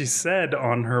what she said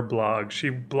on her blog.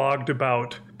 She blogged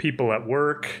about people at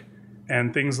work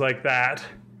and things like that.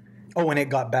 Oh, and it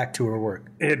got back to her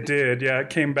work. It did, yeah. It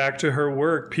came back to her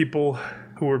work. People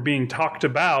who were being talked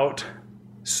about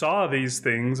saw these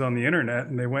things on the internet,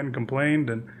 and they went and complained,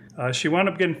 and she wound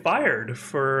up getting fired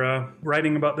for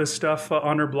writing about this stuff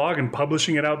on her blog and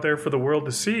publishing it out there for the world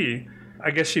to see. I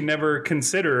guess she never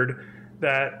considered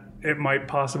that it might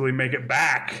possibly make it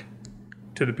back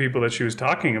to the people that she was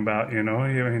talking about, you know?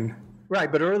 I mean...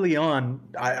 Right, but early on,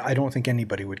 I don't think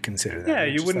anybody would consider that. Yeah,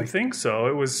 you wouldn't think so.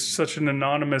 It was such an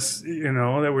anonymous, you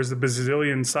know, there was a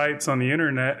bazillion sites on the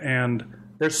internet, and...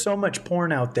 There's so much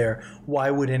porn out there.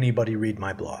 Why would anybody read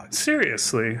my blog?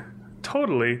 Seriously.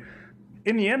 Totally.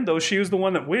 In the end, though, she was the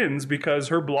one that wins because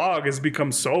her blog has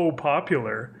become so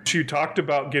popular. She talked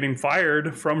about getting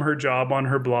fired from her job on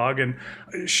her blog, and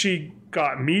she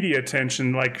got media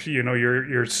attention, like, you know,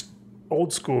 your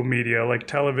old school media, like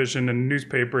television and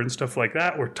newspaper and stuff like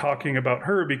that, were talking about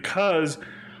her because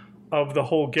of the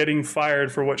whole getting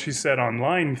fired for what she said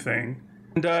online thing.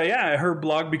 And yeah, her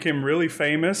blog became really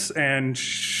famous, and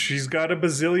she's got a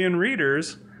bazillion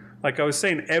readers. Like I was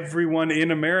saying, everyone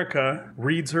in America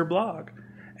reads her blog.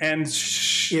 And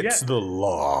it's the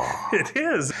law. It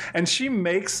is. And she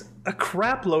makes a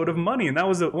crap load of money. And that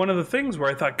was one of the things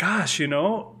where I thought, gosh, you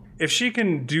know, if she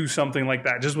can do something like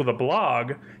that just with a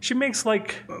blog, she makes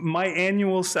like my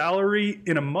annual salary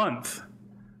in a month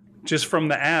just from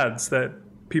the ads that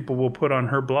people will put on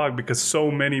her blog because so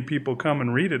many people come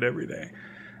and read it every day.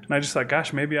 And I just thought,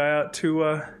 gosh, maybe I ought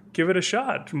to give it a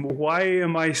shot. Why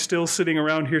am I still sitting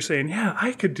around here saying, yeah,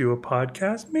 I could do a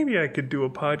podcast. Maybe I could do a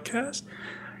podcast.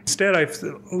 Instead,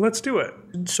 let's do it.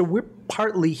 So we're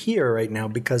partly here right now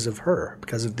because of her,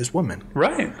 because of this woman.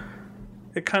 Right.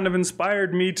 It kind of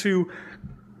inspired me to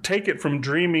take it from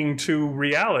dreaming to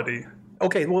reality.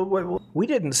 Okay, well, we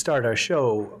didn't start our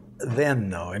show then,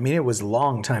 though. I mean, it was a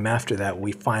long time after that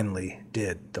we finally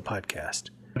did the podcast.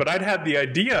 But I'd had the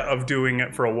idea of doing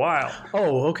it for a while.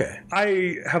 Oh, okay.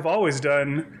 I have always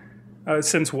done,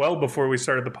 since well before we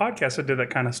started the podcast, I did that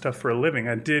kind of stuff for a living.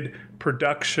 I did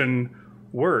production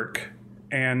work.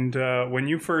 And when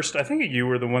you first, I think you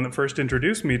were the one that first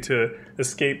introduced me to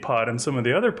Escape Pod and some of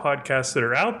the other podcasts that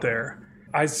are out there.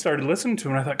 I started listening to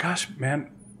them, and I thought, gosh,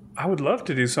 man, I would love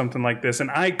to do something like this.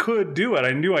 And I could do it.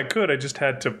 I knew I could. I just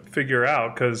had to figure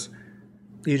out, because...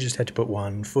 You just had to put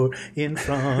one foot in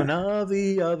front of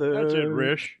the other. That's it,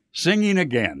 Rish. Singing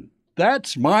again.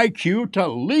 That's my cue to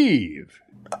leave.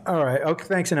 All right. Okay,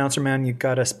 thanks, announcer man. You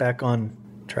got us back on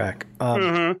track.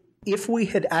 If we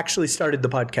had actually started the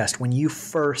podcast when you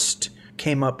first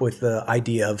came up with the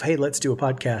idea of, hey, let's do a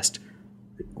podcast,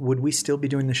 would we still be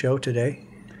doing the show today?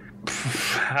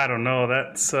 I don't know.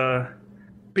 That's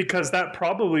Because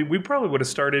we probably would have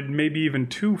started maybe even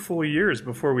 2 full years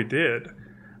before we did.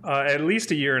 At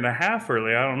least a year and a half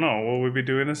early. I don't know. Will we be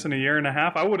doing this in a year and a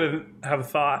half? I would have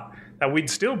thought that we'd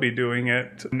still be doing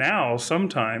it now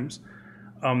sometimes.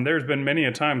 There's been many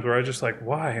a times where I was just like,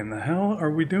 why in the hell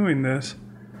are we doing this?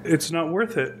 It's not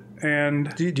worth it.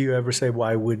 And do you ever say,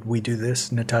 why would we do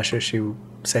this? Natasha, she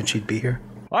said she'd be here.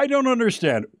 I don't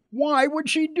understand. Why would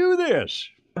she do this?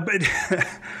 But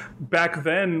back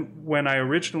then, when I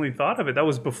originally thought of it, that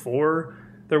was before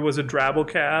there was a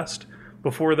Drabblecast,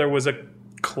 before there was a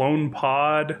Clone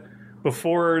Pod,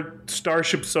 before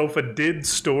Starship Sofa did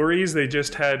stories. They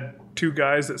just had 2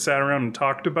 guys that sat around and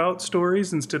talked about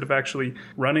stories instead of actually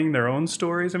running their own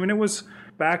stories. I mean, it was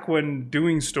back when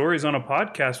doing stories on a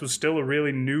podcast was still a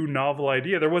really new, novel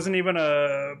idea. There wasn't even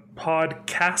a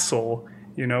podcastle,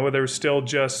 there was still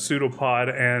just Pseudopod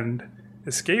and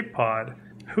Escape Pod.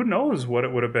 Who knows what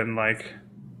it would have been like.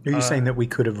 Are you saying that we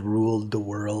could have ruled the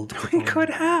world? We could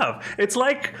have. It's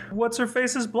like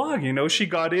What's-Her-Face's blog, She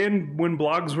got in when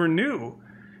blogs were new.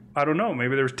 I don't know,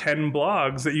 maybe there's 10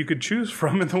 blogs that you could choose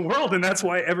from in the world, and that's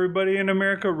why everybody in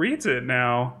America reads it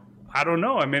now. I don't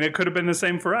know. I mean, it could have been the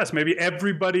same for us. Maybe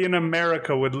everybody in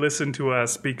America would listen to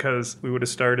us because we would have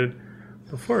started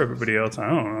before everybody else. I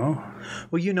don't know.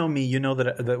 Well, you know me. You know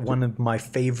that one of my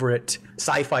favorite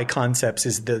sci-fi concepts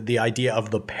is the idea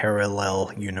of the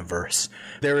parallel universe.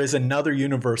 There is another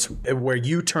universe where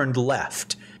you turned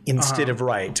left instead of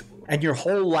right, and your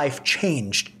whole life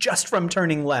changed just from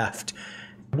turning left.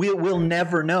 We'll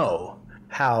never know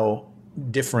how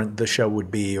different the show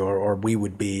would be or we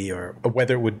would be or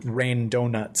whether it would rain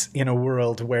donuts in a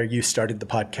world where you started the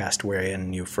podcast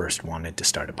wherein you first wanted to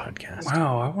start a podcast.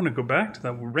 Wow, I want to go back to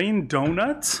that. Rain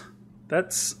donuts?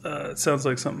 That sounds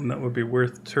like something that would be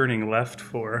worth turning left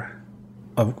for.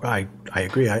 Oh, I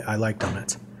agree. I like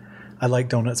donuts. I like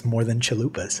donuts more than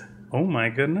chalupas. Oh my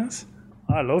goodness.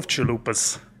 I love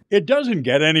chalupas. It doesn't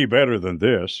get any better than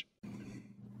this.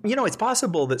 It's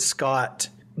possible that Scott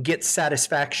gets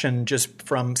satisfaction just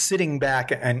from sitting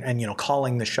back and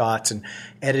calling the shots and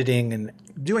editing and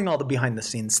doing all the behind the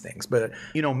scenes things. But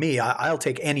me, I'll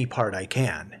take any part I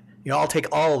can. I'll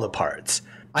take all the parts.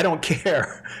 I don't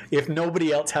care if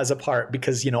nobody else has a part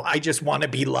because I just want to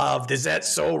be loved. Is that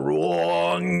so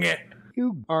wrong?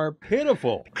 You are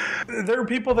pitiful. There are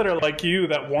people that are like you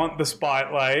that want the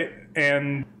spotlight,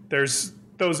 and there's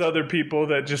those other people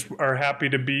that just are happy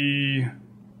to be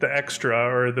the extra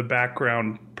or the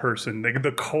background person,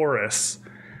 the chorus.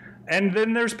 And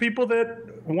then there's people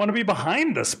that want to be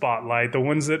behind the spotlight, the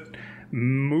ones that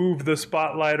move the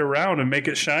spotlight around and make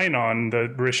it shine on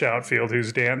the Rish outfield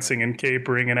who's dancing and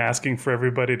capering and asking for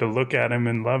everybody to look at him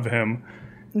and love him.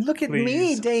 Look at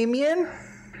me, Damien.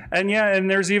 And and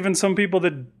there's even some people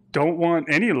that don't want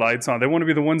any lights on. They want to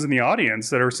be the ones in the audience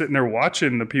that are sitting there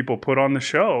watching the people put on the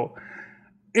show.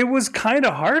 It was kind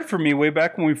of hard for me way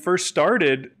back when we first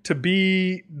started to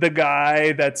be the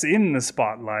guy that's in the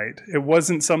spotlight. It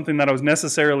wasn't something that I was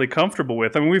necessarily comfortable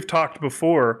with. I mean, we've talked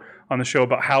before on the show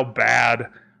about how bad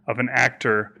of an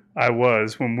actor I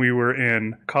was when we were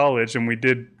in college and we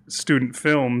did student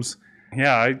films.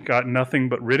 Yeah, I got nothing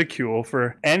but ridicule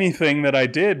for anything that I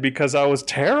did because I was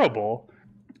terrible.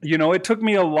 It took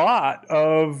me a lot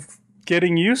of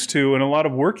getting used to and a lot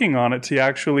of working on it to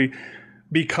actually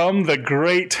become the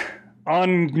great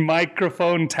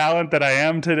on-microphone talent that I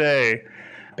am today.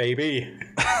 Baby.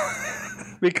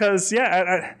 Because,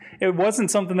 it wasn't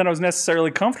something that I was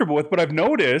necessarily comfortable with, but I've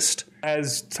noticed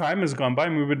as time has gone by,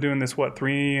 we've been doing this,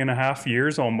 3.5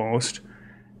 years almost,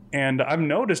 and I've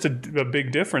noticed a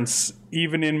big difference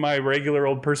even in my regular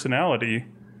old personality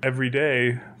every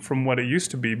day from what it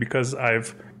used to be because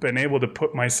I've been able to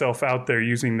put myself out there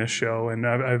using this show, and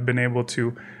I've been able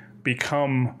to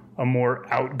become a more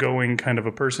outgoing kind of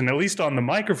a person, at least on the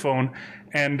microphone,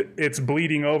 and it's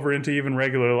bleeding over into even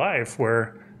regular life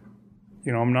where,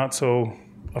 I'm not so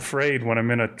afraid when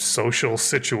I'm in a social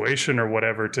situation or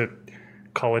whatever to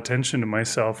call attention to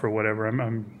myself or whatever.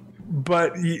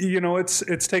 But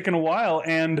it's taken a while,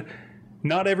 and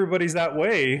not everybody's that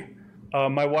way.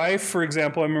 My wife, for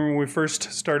example, I remember when we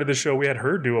first started the show, we had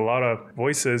her do a lot of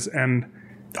voices, and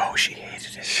she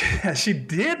hated it. She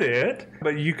did it,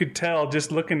 but you could tell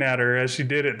just looking at her as she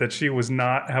did it that she was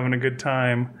not having a good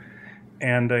time.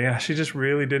 And she just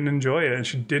really didn't enjoy it, and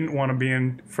she didn't want to be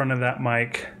in front of that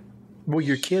mic. Well,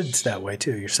 your kid's that way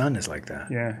too. Your son is like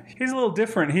that. Yeah, he's a little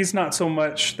different. He's not so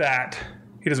much that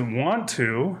he doesn't want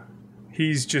to.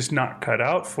 He's just not cut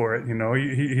out for it.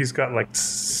 He's got like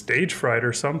stage fright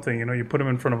or something. You put him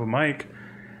in front of a mic,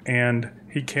 and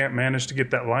he can't manage to get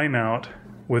that line out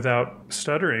without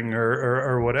stuttering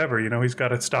or whatever. You know, he's got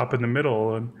to stop in the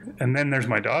middle. And then there's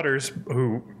my daughters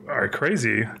who are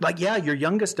crazy. Like, yeah, your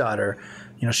youngest daughter,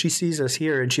 you know, she sees us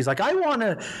here and she's like, I want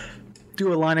to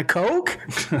do a line of Coke.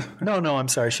 No, I'm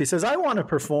sorry. She says, I want to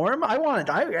perform. I want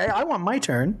my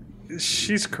turn.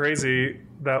 She's crazy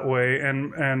that way.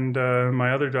 And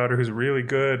my other daughter, who's really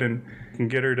good and can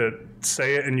get her to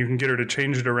say it and you can get her to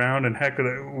change it around. And heck,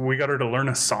 we got her to learn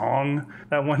a song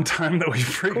that one time that we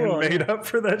freaking made up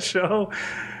for that show.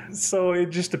 So it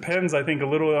just depends, I think, a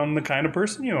little on the kind of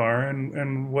person you are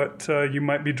and what you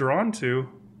might be drawn to.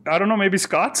 I don't know, maybe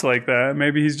Scott's like that.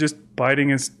 Maybe he's just biding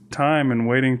his time and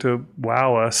waiting to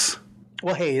wow us.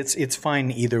 Well, hey, it's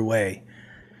fine either way.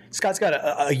 Scott's got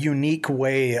a unique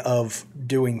way of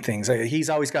doing things. He's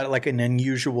always got like an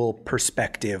unusual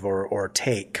perspective or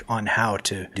take on how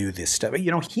to do this stuff.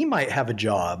 You know, he might have a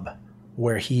job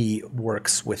where he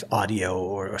works with audio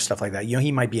or stuff like that. You know,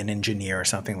 he might be an engineer or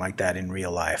something like that in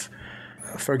real life.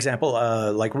 For example,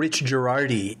 like Rich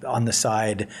Girardi on the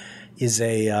side is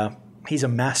he's a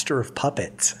master of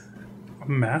puppets. A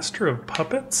master of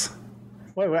puppets?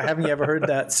 Wait, haven't you ever heard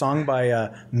that song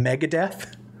by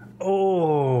Megadeth?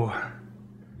 Oh,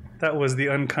 that was the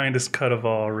unkindest cut of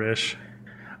all, Rish.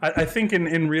 I think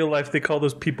in real life they call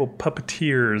those people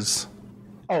puppeteers.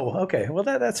 Oh, okay. Well,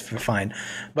 that's fine.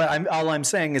 But all I'm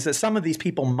saying is that some of these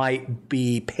people might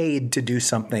be paid to do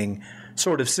something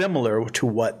sort of similar to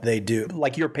what they do.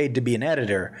 Like you're paid to be an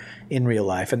editor in real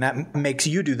life, and that makes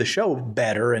you do the show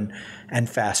better and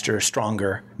faster,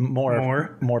 stronger,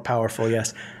 more powerful,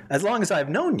 yes. As long as I've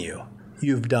known you,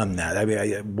 you've done that. I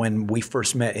mean, when we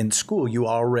first met in school, you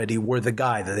already were the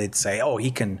guy that they'd say, oh,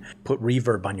 he can put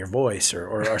reverb on your voice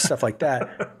or stuff like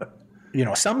that. You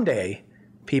know, someday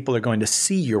people are going to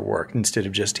see your work instead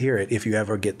of just hear it if you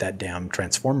ever get that damn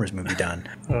Transformers movie done.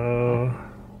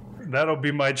 That'll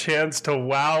be my chance to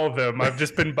wow them. I've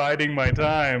just been biding my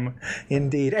time.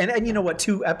 Indeed. And you know what?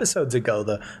 2 episodes ago,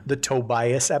 the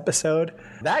Tobias episode,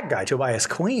 that guy, Tobias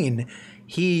Queen,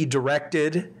 he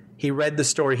directed, he read the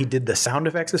story, he did the sound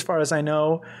effects as far as I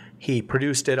know. He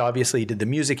produced it, obviously. He did the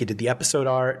music, he did the episode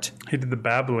art. He did the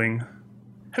babbling.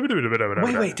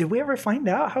 Wait, did we ever find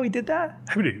out how he did that?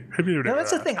 No,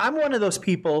 that's the thing. I'm one of those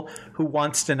people who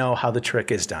wants to know how the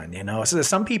trick is done, you know? So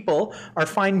some people are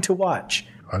fine to watch.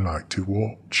 I like to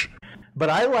watch. But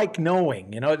I like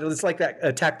knowing, you know? It's like that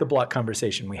Attack the Block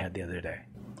conversation we had the other day.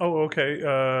 Oh, okay.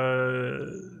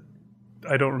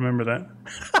 I don't remember that.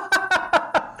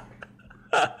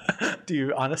 Do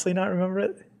you honestly not remember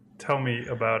it? Tell me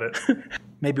about it.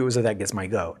 Maybe it was That Gets My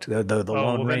Goat, the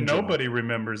Lone Ranger. Nobody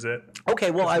remembers it.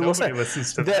 Okay, well, I will say. Nobody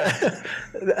listens to that.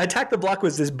 Attack the Block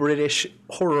was this British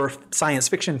horror science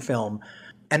fiction film,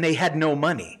 and they had no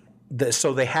money.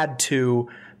 So they had to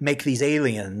make these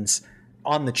aliens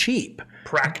on the cheap.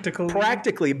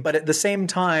 Practically, but at the same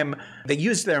time, they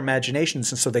used their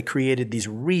imaginations, and so they created these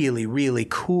really, really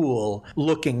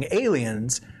cool-looking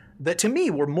aliens that to me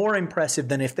were more impressive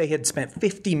than if they had spent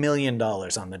 $50 million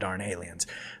on the darn aliens.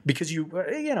 Because you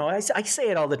know, I say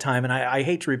it all the time, and I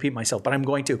hate to repeat myself, but I'm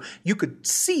going to. You could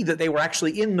see that they were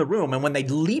actually in the room, and when they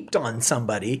leaped on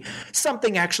somebody,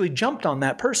 something actually jumped on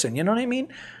that person. You know what I mean?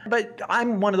 But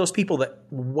I'm one of those people that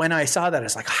when I saw that,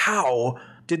 it's like, how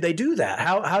did they do that?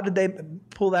 How did they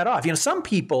pull that off? You know, some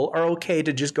people are okay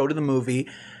to just go to the movie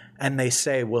and they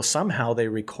say, well, somehow they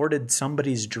recorded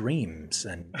somebody's dreams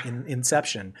and in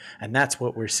Inception, and that's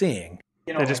what we're seeing.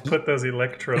 You know, they just put those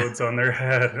electrodes on their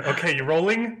head. Okay, you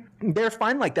rolling? They're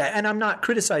fine like that. And I'm not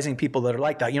criticizing people that are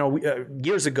like that. You know,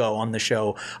 years ago on the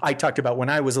show, I talked about when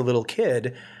I was a little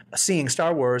kid seeing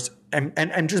Star Wars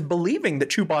and just believing that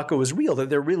Chewbacca was real, that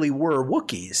there really were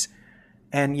Wookiees.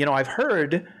 And, you know, I've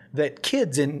heard that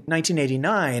kids in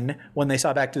 1989, when they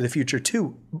saw Back to the Future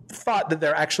 2, thought that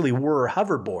there actually were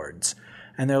hoverboards.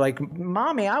 And they're like,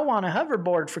 Mommy, I want a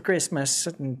hoverboard for Christmas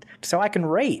so I can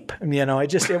rape. And, you know,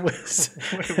 it was.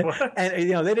 Wait, what? And,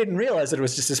 you know, they didn't realize that it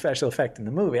was just a special effect in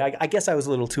the movie. I guess I was a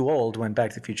little too old when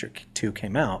Back to the Future 2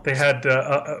 came out. They had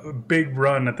a big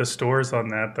run at the stores on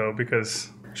that, though, because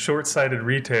short-sighted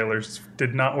retailers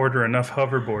did not order enough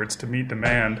hoverboards to meet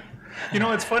demand. You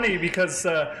know, it's funny because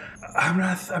I'm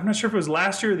not sure if it was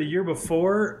last year or the year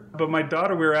before, but my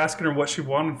daughter, we were asking her what she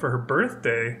wanted for her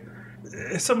birthday.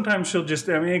 Sometimes she'll just,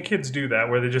 I mean, kids do that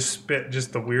where they just spit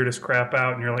just the weirdest crap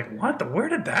out, and you're like, what? Where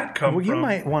did that come from? Well, you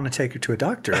might want to take her to a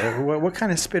doctor. What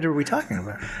kind of spit are we talking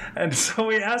about? And so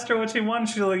we asked her what she wanted.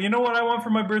 She's like, you know what I want for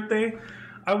my birthday?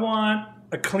 I want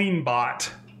a clean bot.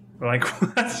 We're like,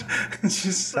 what?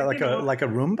 She's like a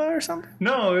Roomba or something?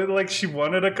 No, like she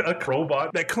wanted a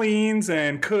robot that cleans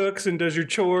and cooks and does your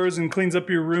chores and cleans up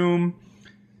your room.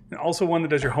 And also one that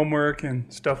does your homework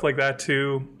and stuff like that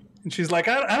too. And she's like,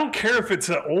 I don't care if it's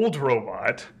an old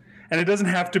robot. And it doesn't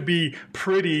have to be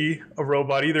pretty, a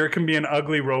robot either. It can be an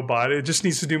ugly robot. It just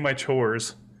needs to do my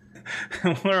chores.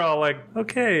 And we're all like,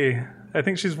 okay. I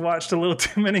think she's watched a little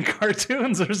too many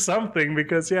cartoons or something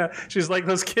because, yeah, she's like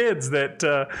those kids that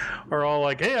are all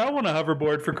like, hey, I want a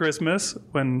hoverboard for Christmas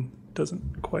when it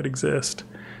doesn't quite exist.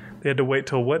 They had to wait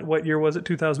till what year was it,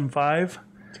 2005?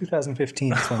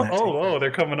 2015 is when that Oh,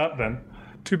 they're coming up then.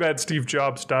 Too bad Steve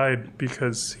Jobs died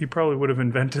because he probably would have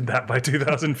invented that by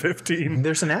 2015.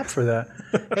 There's an app for that.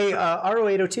 Hey,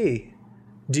 RO8OT,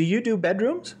 do you do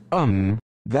bedrooms?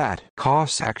 That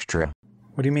costs extra.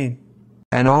 What do you mean?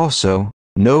 And also,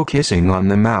 no kissing on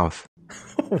the mouth.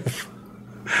 That's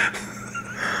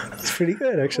pretty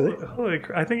good, actually. Holy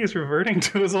I think he's reverting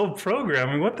to his old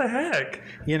programming. What the heck?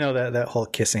 You know, that whole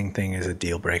kissing thing is a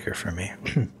deal breaker for me.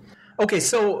 Okay,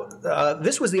 so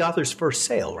this was the author's first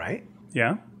sale, right?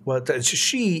 Yeah. Well,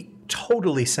 she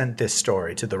totally sent this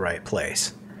story to the right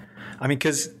place. I mean,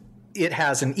 because it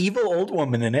has an evil old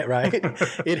woman in it, right?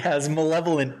 It has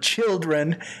malevolent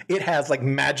children. It has like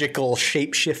magical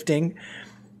shape-shifting.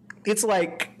 It's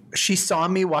like she saw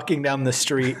me walking down the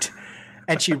street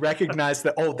and she recognized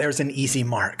that, oh, there's an easy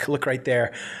mark. Look right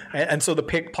there. And so the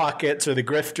pickpockets or the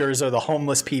grifters or the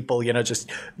homeless people, you know, just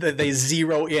they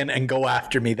zero in and go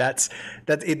after me.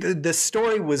 The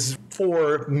story was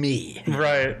for me.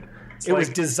 Right. It was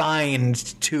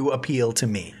designed to appeal to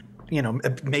me. You know,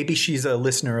 maybe she's a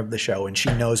listener of the show and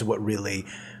she knows what really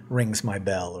rings my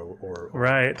bell or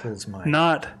right. pulls my...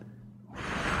 Not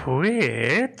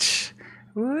which.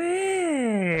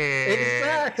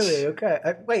 Exactly. Okay.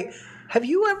 Wait, have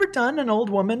you ever done an old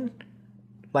woman,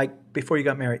 like, before you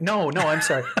got married? No, I'm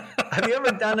sorry. Have you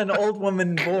ever done an old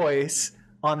woman voice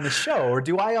on the show, or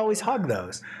do I always hog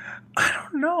those? I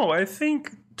don't know.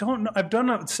 I've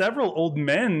done several old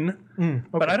men, okay.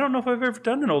 But I don't know if I've ever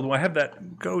done an old one. I have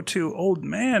that go-to old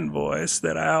man voice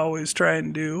that I always try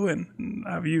and do, and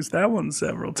I've used that one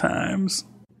several times.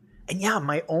 And yeah,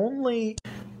 my only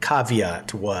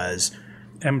caveat was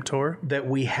mTOR that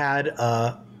we had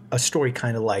a story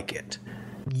kind of like it.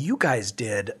 You guys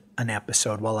did an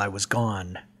episode while I was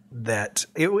gone that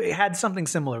it had something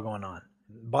similar going on.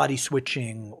 Body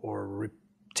switching or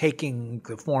taking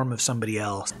the form of somebody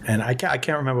else. And I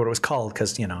can't remember what it was called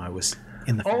because, you know, I was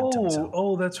in the Phantom Zone.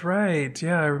 Oh, that's right.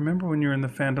 Yeah, I remember when you were in the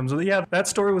Phantom Zone. Yeah, that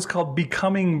story was called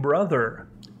Becoming Brother.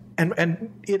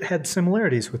 And it had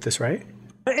similarities with this, right?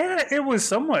 It was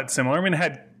somewhat similar. I mean, it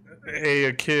had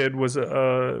a kid was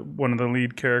one of the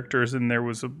lead characters, and there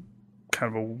was a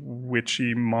kind of a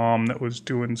witchy mom that was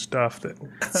doing stuff that...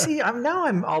 See,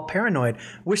 I'm all paranoid.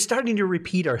 We're starting to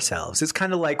repeat ourselves. It's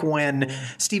kind of like when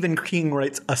Stephen King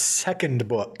writes a second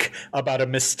book about a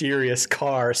mysterious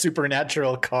car,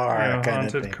 supernatural car. Yeah, a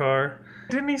haunted car.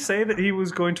 Didn't he say that he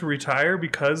was going to retire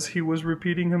because he was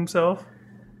repeating himself?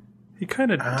 He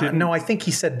kind of didn't. No, I think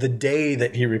he said the day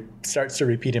that he starts to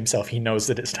repeat himself, he knows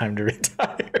that it's time to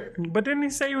retire. But didn't he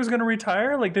say he was going to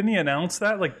retire? Like, didn't he announce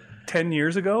that like 10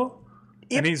 years ago?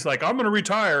 And he's like, I'm going to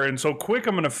retire, and so quick,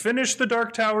 I'm going to finish the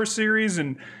Dark Tower series,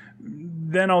 and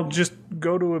then I'll just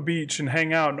go to a beach and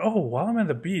hang out. Oh, while I'm at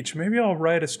the beach, maybe I'll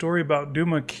write a story about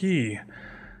Duma Key.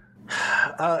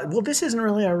 Well, this isn't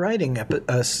really a writing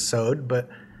episode, but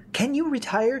can you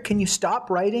retire? Can you stop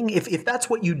writing? If that's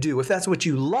what you do, if that's what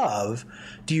you love,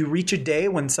 do you reach a day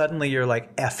when suddenly you're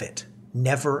like, F it,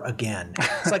 never again?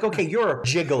 It's like, okay, you're a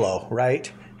gigolo,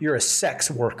 right? You're a sex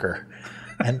worker.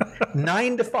 And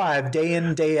 9 to 5, day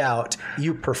in, day out,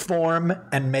 you perform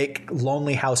and make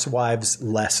lonely housewives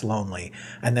less lonely.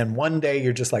 And then one day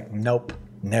you're just like, nope,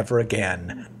 never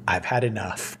again. I've had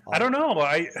enough. I don't know.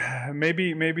 Maybe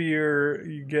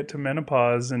you get to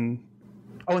menopause and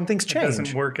and things change. It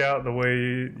doesn't work out the way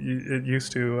it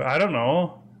used to. I don't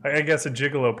know. I guess a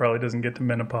gigolo probably doesn't get to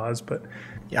menopause, but...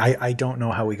 Yeah, I don't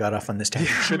know how we got off on this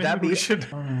tangent. Should that be...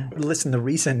 Listen, the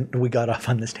reason we got off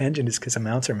on this tangent is because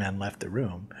Announcer Man left the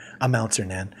room. Announcer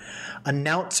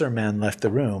Man left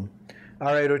the room.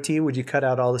 All right, OT, would you cut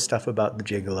out all the stuff about the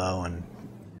gigolo and...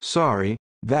 Sorry,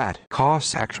 that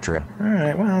costs extra. All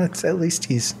right, well, it's at least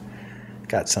he's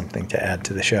got something to add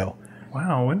to the show.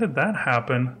 Wow, when did that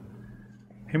happen?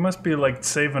 He must be like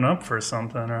saving up for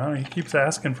something, or he keeps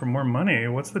asking for more money.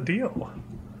 What's the deal?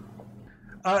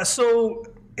 So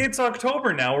it's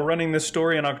October now. We're running this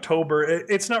story in October.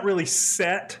 It's not really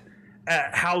set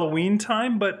at Halloween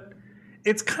time, but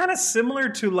it's kind of similar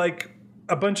to like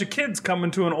a bunch of kids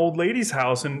coming to an old lady's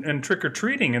house and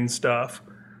trick-or-treating and stuff.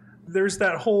 There's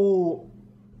that whole,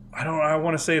 I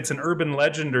want to say it's an urban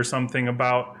legend or something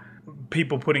about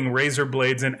people putting razor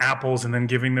blades in apples and then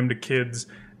giving them to kids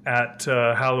at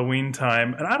Halloween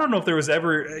time. And I don't know if there was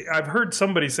ever... I've heard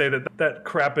somebody say that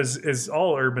crap is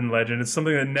all urban legend. It's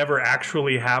something that never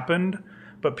actually happened,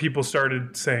 but people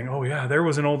started saying, oh yeah, there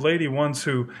was an old lady once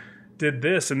who did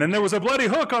this, and then there was a bloody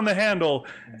hook on the handle,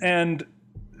 and...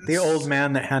 The old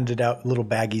man that handed out little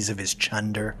baggies of his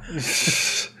chunder.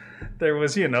 There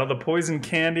was, the poison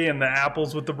candy and the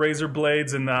apples with the razor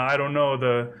blades and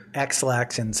the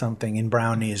X-Lax and something in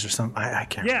brownies or something. I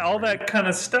can't remember. All that kind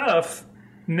of stuff.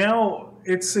 Now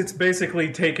it's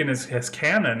basically taken as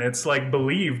canon. It's like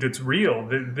believed. It's real.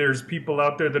 There's people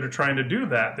out there that are trying to do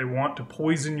that. They want to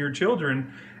poison your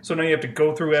children. So now you have to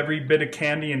go through every bit of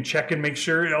candy and check and make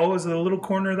sure, is the little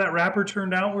corner of that wrapper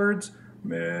turned outwards?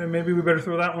 Maybe we better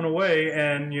throw that one away.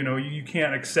 And, you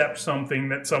can't accept something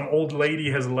that some old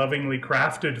lady has lovingly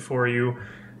crafted for you.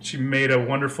 She made a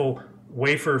wonderful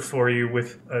wafer for you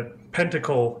with a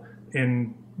pentacle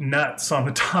in nuts on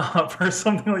the top or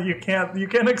something. Like you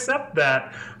can't accept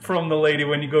that from the lady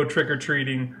when you go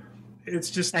trick-or-treating.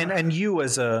 It's just... And you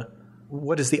as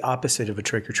what is the opposite of a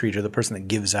trick-or-treater, the person that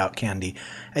gives out candy?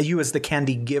 And you as the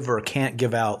candy giver can't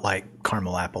give out like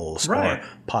caramel apples or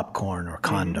popcorn or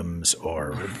condoms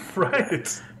or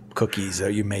cookies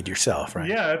that you made yourself, right?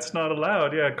 Yeah, it's not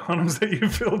allowed. Yeah, condoms that you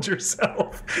filled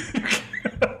yourself.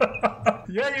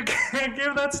 You can't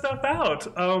give that stuff out.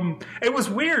 It was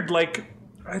weird. Like,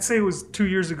 I'd say it was 2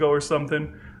 years ago or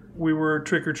something. We were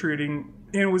trick-or-treating.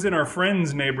 And it was in our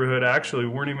friend's neighborhood, actually.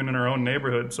 We weren't even in our own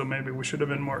neighborhood, so maybe we should have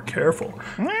been more careful.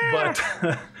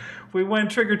 But we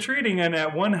went trick-or-treating, and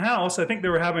at one house, I think they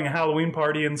were having a Halloween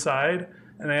party inside,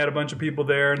 and they had a bunch of people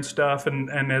there and stuff. And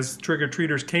as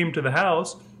trick-or-treaters came to the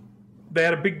house, they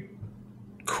had a big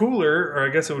cooler, or I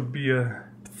guess it would be a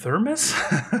thermos?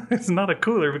 It's not a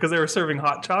cooler, because they were serving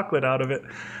hot chocolate out of it.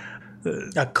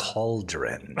 A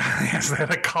cauldron. Yes, they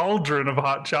had a cauldron of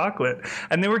hot chocolate.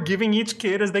 And they were giving each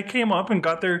kid, as they came up and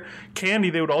got their candy,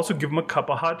 they would also give them a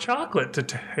cup of hot chocolate to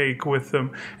take with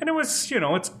them. And it was,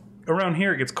 it's around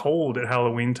here, it gets cold at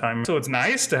Halloween time. So it's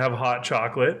nice to have hot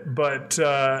chocolate, but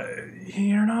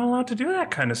you're not allowed to do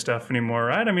that kind of stuff anymore,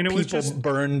 right? I mean, it was just...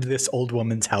 People burned this old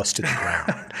woman's house to the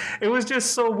ground. It was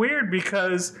just so weird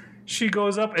because... She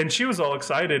goes up, and she was all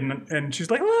excited, and she's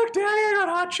like, look, Daddy, I got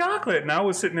hot chocolate. And I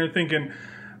was sitting there thinking,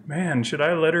 man, should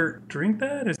I let her drink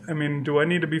that? Do I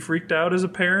need to be freaked out as a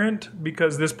parent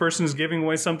because this person is giving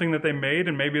away something that they made,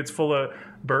 and maybe it's full of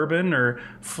bourbon or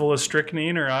full of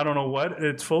strychnine or I don't know what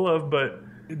it's full of,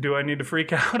 but do I need to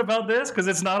freak out about this? Because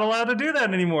it's not allowed to do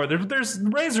that anymore. There's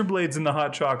razor blades in the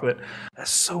hot chocolate.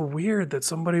 That's so weird that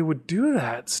somebody would do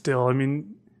that still.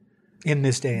 In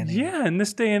this day and age. Yeah, in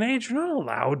this day and age, you're not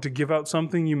allowed to give out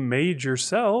something you made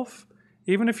yourself.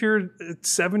 Even if you're a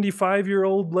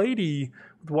 75-year-old lady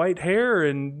with white hair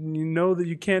and you know that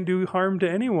you can't do harm to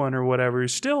anyone or whatever,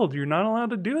 you're not allowed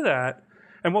to do that.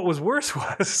 And what was worse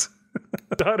was...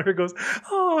 daughter goes,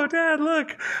 oh, Dad,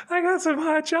 look, I got some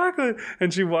hot chocolate.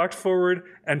 And she walked forward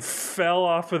and fell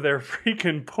off of their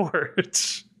freaking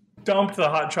porch. Dumped the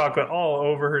hot chocolate all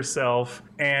over herself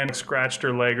and scratched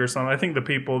her leg or something. I think the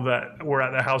people that were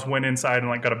at the house went inside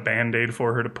and got a Band-Aid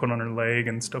for her to put on her leg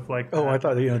and stuff like that. Oh, I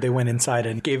thought they went inside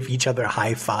and gave each other a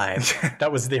high five.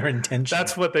 That was their intention.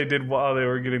 That's what they did while they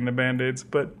were getting the Band-Aids.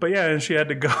 But yeah, and she had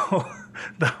to go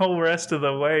the whole rest of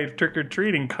the way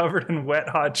trick-or-treating covered in wet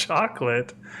hot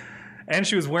chocolate. And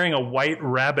she was wearing a white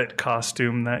rabbit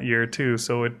costume that year too,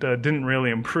 so it didn't really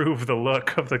improve the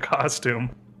look of the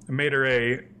costume. It made her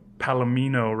a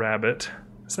Palomino rabbit.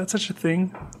 Is that such a thing?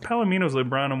 Palomino's a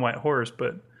brown and white horse,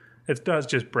 but it does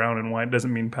just brown and white.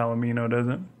 Doesn't mean Palomino, does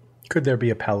it? Could there be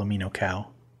a Palomino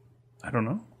cow? I don't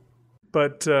know.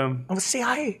 But see,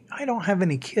 I don't have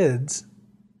any kids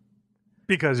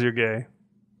because you're gay.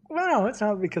 Well, no, it's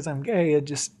not because I'm gay. It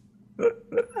just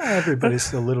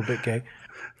everybody's a little bit gay.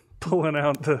 Pulling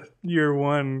out the year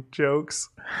one jokes.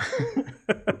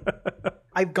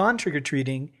 I've gone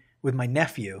trick-or-treating with my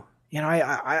nephew.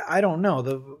 I don't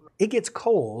know. It gets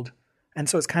cold, and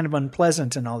so it's kind of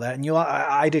unpleasant and all that. And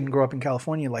I didn't grow up in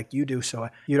California like you do, so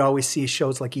you'd always see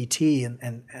shows like E.T.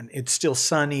 and it's still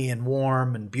sunny and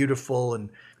warm and beautiful. And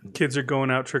kids are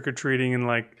going out trick-or-treating in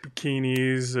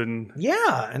bikinis and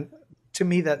and to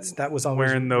me that was always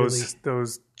wearing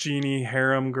those genie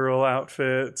harem girl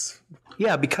outfits.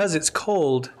 Yeah, because it's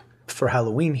cold for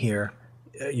Halloween here,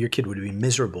 your kid would be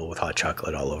miserable with hot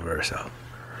chocolate all over herself.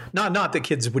 Not that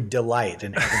kids would delight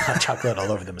in having hot chocolate all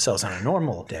over themselves on a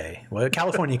normal day. Well,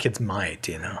 California kids might,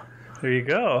 There you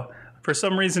go. For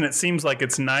some reason, it seems like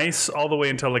it's nice all the way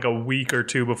until a week or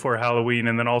two before Halloween,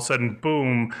 and then all of a sudden,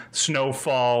 boom, snow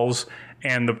falls,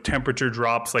 and the temperature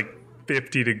drops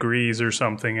 50 degrees or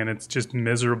something, and it's just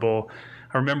miserable.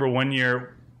 I remember one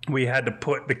year we had to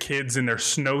put the kids in their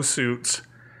snowsuits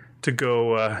to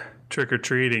go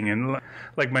trick-or-treating. And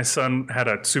like my son had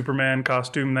a Superman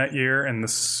costume that year, and the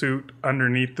suit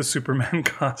underneath the Superman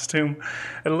costume,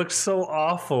 it looked so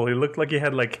awful. He looked like he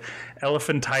had like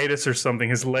elephantitis or something.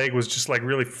 His leg was just like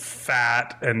really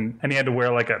fat, and he had to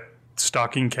wear like a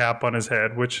stocking cap on his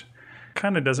head, which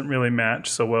kind of doesn't really match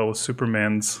so well with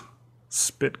Superman's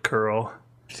spit curl.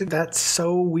 That's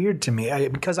so weird to me.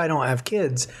 Because I don't have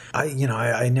kids,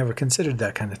 I never considered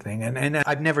that kind of thing. And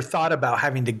I've never thought about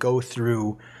having to go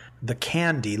through the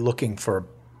candy looking for,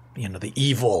 the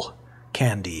evil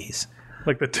candies.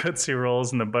 Like the Tootsie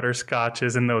Rolls and the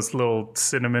butterscotches and those little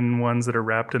cinnamon ones that are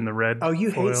wrapped in the red Oh,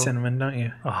 you foil. hate cinnamon, don't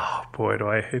you? Oh, boy, do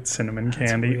I hate cinnamon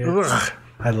candy. Ugh.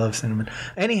 I love cinnamon.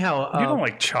 Anyhow... you don't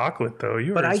like chocolate, though.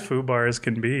 You are as foobar as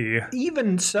can be.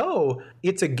 Even so,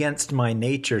 it's against my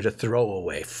nature to throw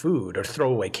away food or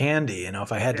throw away candy.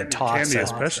 If I had to toss candy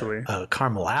especially. A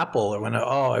caramel apple,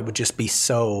 or it would just be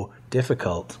so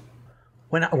difficult.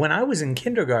 When I was in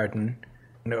kindergarten,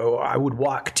 I would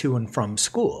walk to and from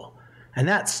school. And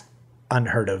that's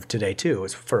unheard of today, too.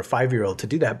 It's for a 5-year-old to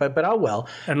do that, but oh well.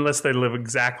 Unless they live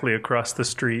exactly across the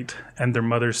street and their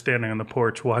mother's standing on the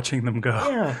porch watching them go.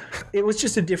 Yeah, it was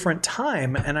just a different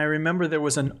time. And I remember there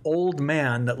was an old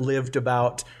man that lived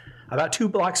about 2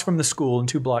 blocks from the school and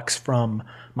 2 blocks from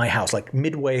my house, like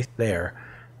midway there.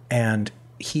 And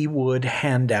he would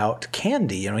hand out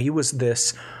candy. He was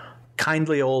this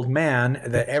kindly old man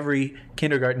that every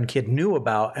kindergarten kid knew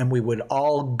about, and we would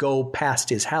all go past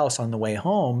his house on the way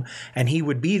home, and he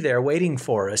would be there waiting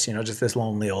for us, just this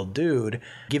lonely old dude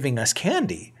giving us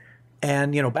candy.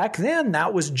 And, back then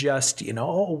that was just,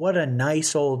 oh, what a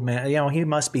nice old man. He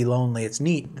must be lonely. It's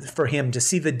neat for him to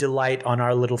see the delight on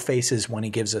our little faces when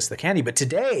he gives us the candy. But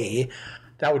today,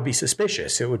 that would be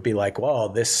suspicious. It would be like, well,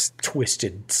 this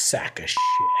twisted sack of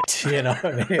shit, what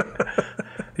I mean?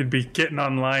 He'd be getting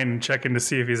online and checking to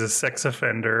see if he's a sex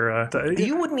offender.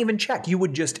 You wouldn't even check. You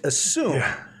would just assume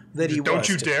that he was. Don't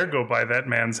you dare go by that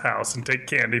man's house and take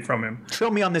candy from him. Show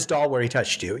me on this doll where he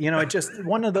touched you. Just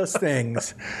one of those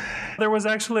things. There was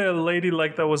actually a lady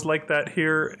that was like that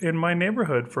here in my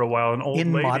neighborhood for a while, an old lady.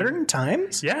 In modern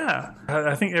times? Yeah.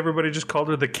 I think everybody just called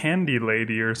her the Candy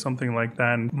Lady or something like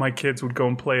that. And my kids would go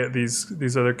and play at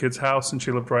these other kids' house, and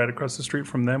she lived right across the street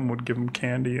from them, would give them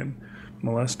candy and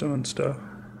molest them and stuff.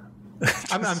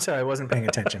 I'm sorry, I wasn't paying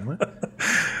attention. What?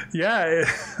 Yeah.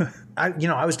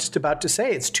 I was just about to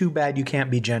say, it's too bad you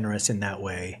can't be generous in that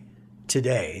way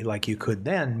today like you could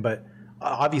then, but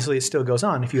obviously it still goes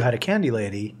on if you had a candy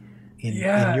lady in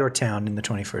your town in the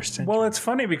 21st century. Well, it's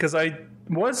funny because I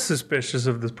was suspicious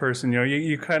of this person.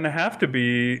 You kind of have to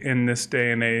be in this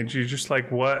day and age. You're just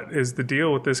like, what is the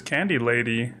deal with this candy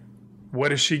lady?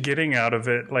 What is she getting out of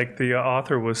it? Like the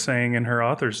author was saying in her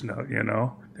author's note,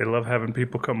 They love having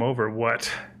people come over. What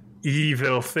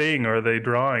evil thing are they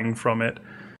drawing from it?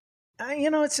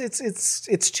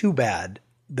 It's too bad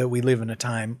that we live in a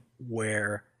time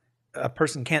where a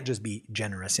person can't just be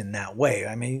generous in that way.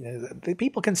 I mean, the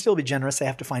people can still be generous. They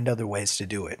have to find other ways to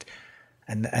do it.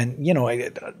 And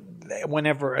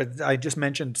whenever I just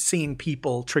mentioned seeing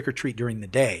people trick or treat during the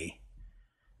day,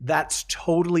 that's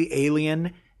totally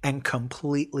alien and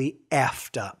completely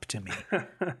effed up to me.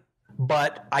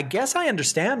 But I guess I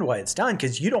understand why it's done,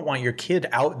 because you don't want your kid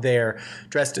out there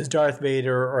dressed as Darth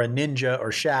Vader or a ninja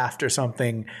or Shaft or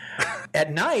something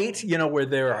at night, where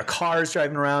there are cars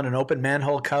driving around and open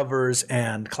manhole covers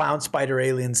and clown spider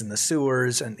aliens in the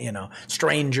sewers and,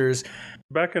 strangers.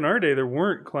 Back in our day, there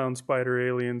weren't clown spider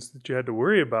aliens that you had to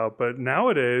worry about, but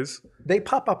nowadays they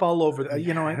pop up all over.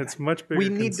 It's much bigger. We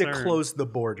need concern. to close the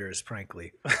borders,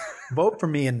 frankly. Vote for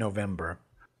me in November.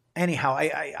 Anyhow,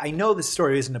 I know this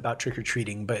story isn't about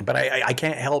trick-or-treating, but I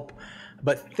can't help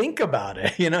but think about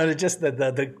it, just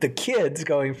the kids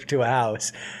going to a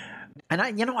house. And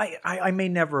I may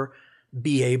never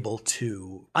be able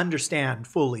to understand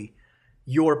fully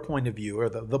your point of view or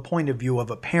the point of view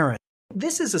of a parent.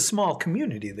 This is a small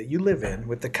community that you live in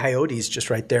with the coyotes just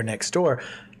right there next door.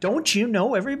 Don't you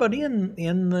know everybody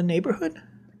in the neighborhood?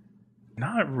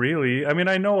 Not really. I mean,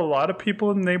 I know a lot of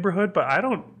people in the neighborhood, but I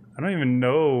don't even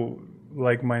know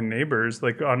like my neighbors,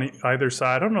 like on either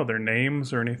side. I don't know their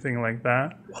names or anything like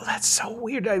that. Well, that's so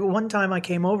weird. One time I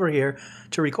came over here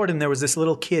to record, and there was this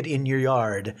little kid in your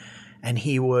yard, and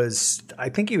I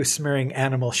think he was smearing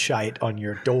animal shite on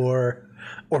your door,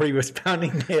 or he was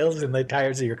pounding nails in the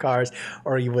tires of your cars,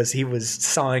 or he was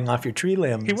sawing off your tree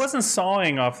limbs. He wasn't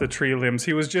sawing off the tree limbs.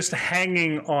 He was just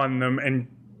hanging on them and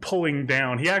pulling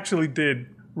down. He actually did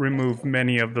remove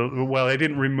many of I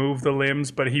didn't remove the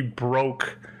limbs, but he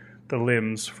broke the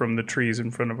limbs from the trees in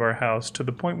front of our house to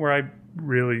the point where I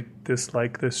really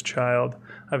dislike this child.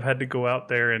 I've had to go out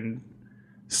there and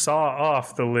saw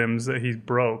off the limbs that he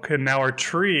broke. And now our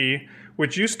tree,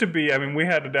 which used to be, I mean, we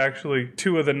had actually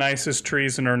 2 of the nicest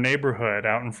trees in our neighborhood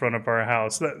out in front of our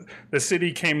house. The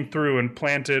city came through and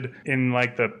planted in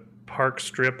like the park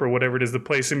strip or whatever it is, the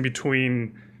place in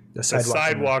between the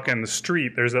sidewalk and the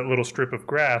street. There's that little strip of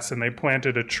grass, and they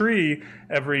planted a tree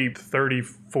every 30,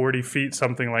 40 feet,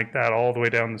 something like that, all the way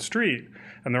down the street.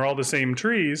 And they're all the same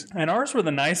trees. And ours were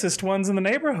the nicest ones in the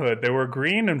neighborhood. They were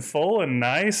green and full and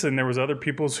nice, and there was other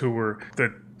people's who were,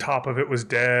 the top of it was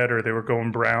dead, or they were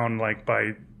going brown like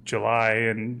by July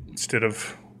and instead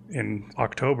of in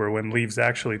October when leaves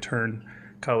actually turn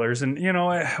colors. And, you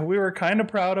know, we were kind of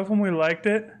proud of them. We liked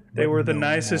it. They were the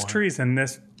nicest trees. And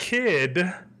this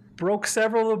kid broke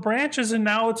several of the branches, and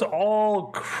now it's all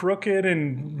crooked,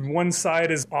 and one side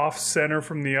is off center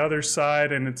from the other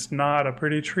side, and it's not a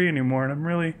pretty tree anymore. And I'm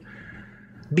really...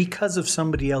 Because of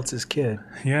somebody else's kid.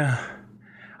 Yeah.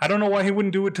 I don't know why he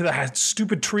wouldn't do it to that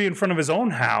stupid tree in front of his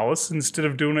own house instead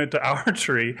of doing it to our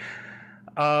tree.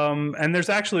 And there's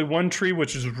actually one tree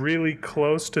which is really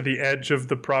close to the edge of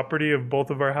the property of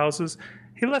both of our houses.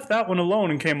 He left that one alone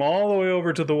and came all the way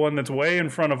over to the one that's way in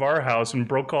front of our house and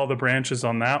broke all the branches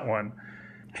on that one.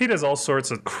 He does all sorts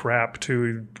of crap, too.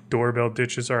 He doorbell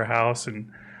ditches our house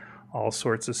and all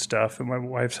sorts of stuff. And my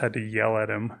wife's had to yell at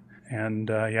him. And,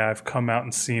 yeah, I've come out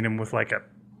and seen him with, like, a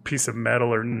piece of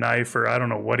metal or knife, or I don't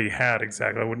know what he had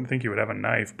exactly. I wouldn't think he would have a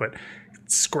knife, but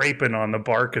scraping on the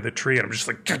bark of the tree. And I'm just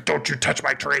like, don't you touch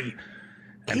my tree.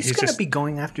 And he's going to be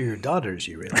going after your daughters,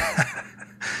 you realize.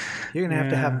 You're going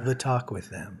to have the talk with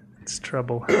them. It's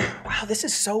trouble. Wow, this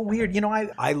is so weird. You know,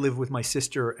 I live with my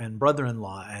sister and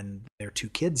brother-in-law, and they're 2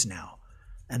 kids now.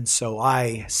 And so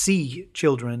I see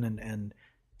children and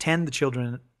tend the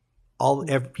children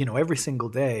every single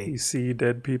day. You see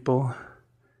dead people.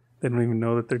 They don't even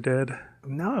know that they're dead.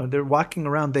 No, they're walking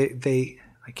around. They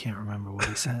I can't remember what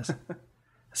he says.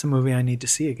 It's a movie I need to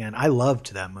see again. I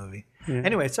loved that movie. Yeah.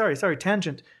 Anyway, sorry,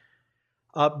 tangent.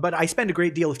 But I spend a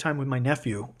great deal of time with my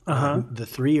nephew, the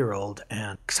 3-year-old,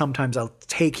 and sometimes I'll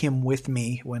take him with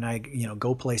me when I,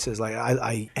 go places. Like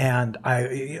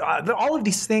all of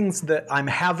these things that I'm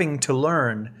having to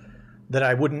learn that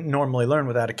I wouldn't normally learn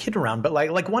without a kid around. But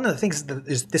like one of the things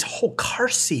is this whole car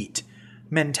seat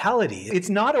mentality. It's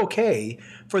not okay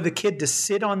for the kid to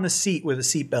sit on the seat with a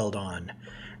seatbelt on.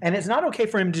 And it's not okay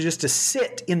for him to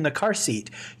sit in the car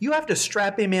seat. You have to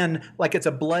strap him in like it's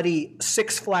a bloody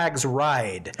Six Flags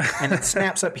ride. And it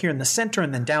snaps up here in the center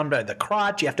and then down by the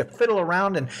crotch. You have to fiddle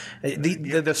around, and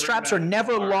the straps are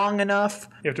never long enough.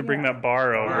 You have to bring that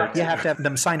bar over. You have to have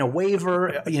them sign a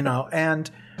waiver, And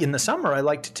in the summer, I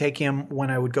like to take him when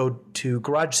I would go to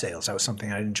garage sales. That was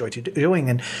something I enjoyed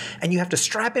doing. And you have to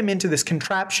strap him into this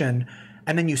contraption,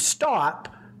 and then you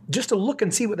stop just to look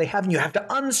and see what they have, and you have to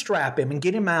unstrap him and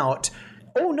get him out.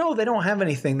 Oh, no, they don't have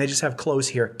anything. They just have clothes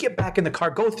here. Get back in the car.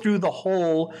 Go through the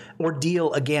whole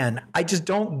ordeal again. I just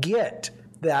don't get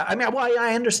that. I mean,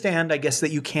 I understand, I guess,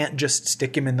 that you can't just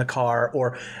stick him in the car,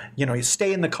 or, you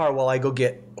stay in the car while I go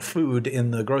get food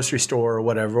in the grocery store or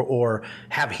whatever, or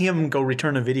have him go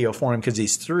return a video for him because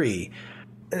he's 3.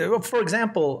 For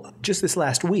example, just this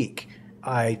last week,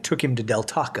 I took him to Del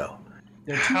Taco.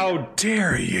 How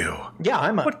dare you?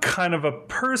 Yeah, What kind of a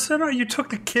person are you? Took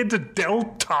the kid to Del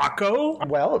Taco?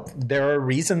 Well, there are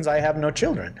reasons I have no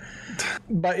children.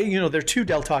 But, there are 2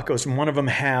 Del Tacos, and one of them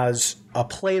has a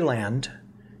playland,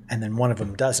 and then one of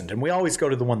them doesn't. And we always go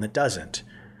to the one that doesn't,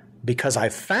 because I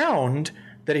found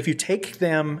that if you take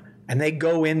them and they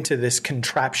go into this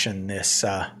contraption, it's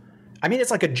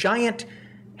like a giant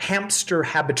hamster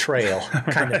habitrail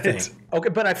kind of thing. Okay,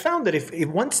 but I found that if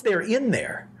once they're in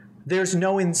there, there's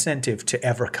no incentive to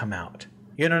ever come out.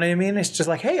 You know what I mean? It's just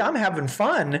like, hey, I'm having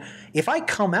fun. If I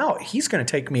come out, he's going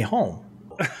to take me home.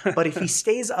 But if he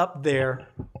stays up there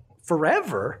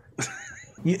forever,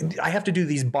 I have to do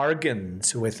these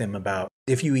bargains with him about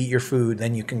if you eat your food,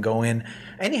 then you can go in.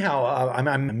 Anyhow,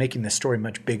 I'm making this story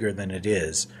much bigger than it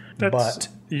is. That's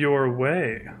your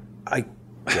way. I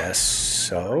guess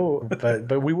so.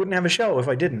 But we wouldn't have a show if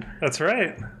I didn't. That's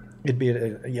right. It'd be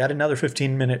yet another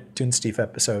 15-minute Dunesteef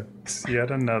episode.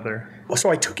 Yet another. So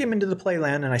I took him into the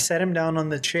playland, and I sat him down on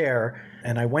the chair,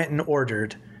 and I went and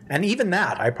ordered. And even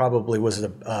that, I probably was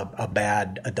a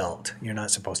bad adult. You're not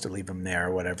supposed to leave him there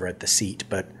or whatever at the seat.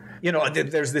 But,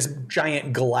 there's this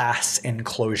giant glass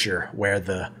enclosure where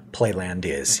the playland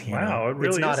is. Wow, it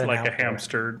really is like a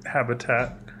hamster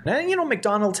habitat. And,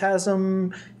 McDonald's has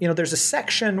them. There's a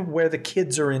section where the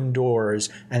kids are indoors,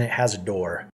 and it has a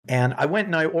door. And I went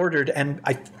and I ordered, and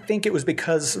I think it was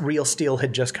because Real Steel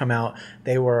had just come out,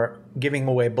 they were giving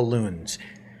away balloons.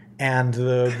 And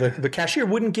the cashier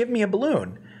wouldn't give me a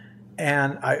balloon.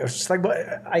 And I was just like,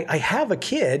 well, I have a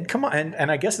kid. Come on.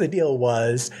 And I guess the deal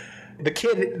was the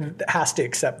kid has to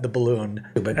accept the balloon.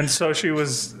 And so she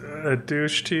was a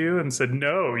douche to you and said,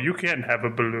 no, you can't have a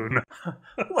balloon.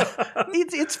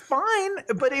 It's fine,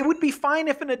 but it would be fine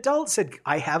if an adult said,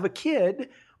 I have a kid.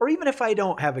 Or even if I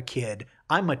don't have a kid,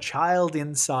 I'm a child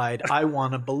inside. I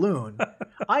want a balloon.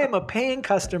 I am a paying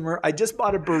customer. I just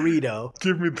bought a burrito.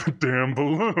 Give me the damn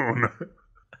balloon.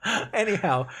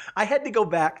 Anyhow, I had to go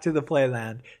back to the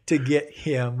playland to get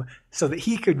him so that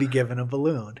he could be given a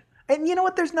balloon. And you know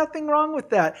what? There's nothing wrong with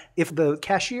that. If the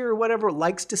cashier or whatever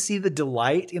likes to see the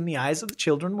delight in the eyes of the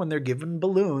children when they're given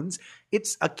balloons,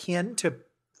 it's akin to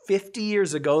 50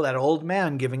 years ago, that old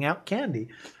man giving out candy.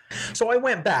 So I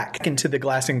went back into the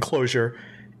glass enclosure,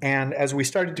 and as we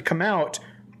started to come out,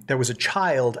 there was a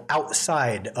child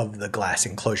outside of the glass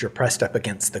enclosure pressed up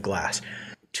against the glass.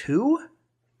 2,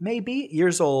 maybe,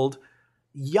 years old,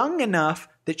 young enough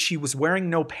that she was wearing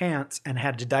no pants and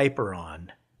had a diaper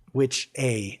on, which,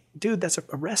 dude, that's a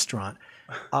restaurant.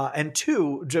 And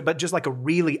 2, but just like a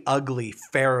really ugly,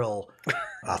 feral,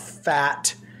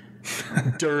 fat,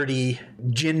 dirty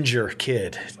ginger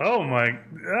kid. Oh my,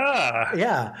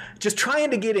 yeah, just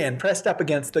trying to get in, pressed up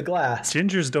against the glass.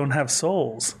 Gingers don't have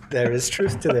souls. There is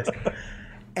truth to this.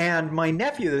 And my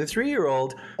nephew, the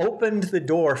 3-year-old, opened the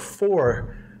door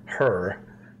for her,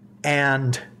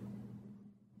 and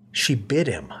she bit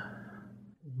him.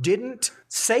 Didn't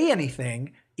say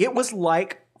anything. It was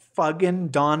like fucking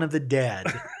Dawn of the Dead.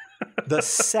 The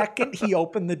second he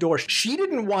opened the door, she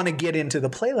didn't want to get into the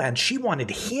playland. She wanted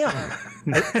him.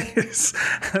 Nice.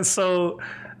 So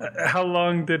how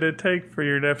long did it take for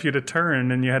your nephew to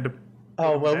turn and you had to...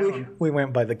 Oh, well, we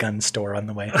went by the gun store on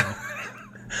the way home.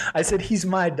 I said, he's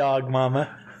my dog,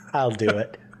 Mama. I'll do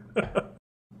it.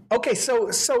 Okay,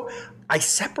 so I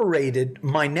separated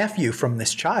my nephew from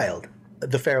this child,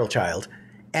 the feral child,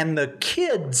 and the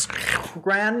kid's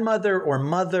grandmother or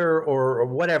mother or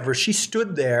whatever, she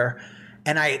stood there,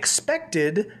 and I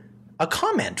expected a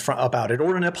comment about it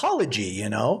or an apology, you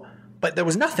know, but there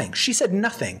was nothing. She said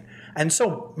nothing. And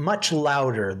so much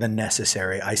louder than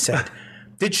necessary, I said,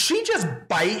 did she just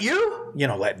bite you? You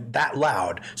know, like that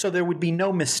loud. So there would be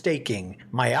no mistaking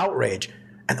my outrage.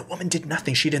 And the woman did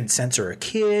nothing. She didn't censor a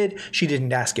kid. She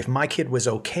didn't ask if my kid was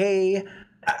okay.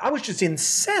 I was just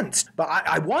incensed. But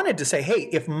I wanted to say, hey,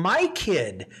 if my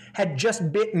kid had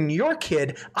just bitten your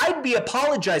kid, I'd be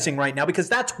apologizing right now because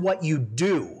that's what you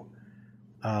do.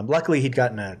 Luckily, he'd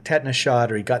gotten a tetanus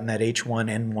shot or he'd gotten that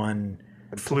H1N1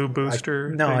 flu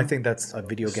booster. I think that's a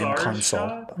video game SARS console.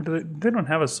 Shot? They don't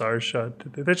have a SARS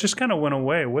shot. That just kind of went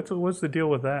away. What's the deal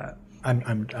with that?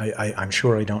 I'm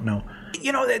sure I don't know.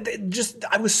 You know,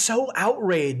 I was so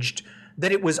outraged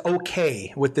that it was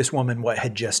okay with this woman what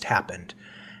had just happened.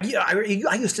 You know,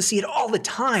 I used to see it all the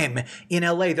time in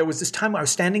LA. There was this time I was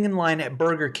standing in line at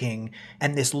Burger King,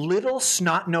 and this little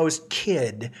snot-nosed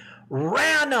kid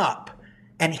ran up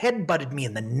and headbutted me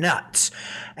in the nuts.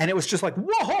 And it was just like,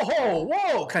 whoa, whoa,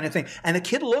 whoa, kind of thing. And the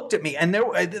kid looked at me, and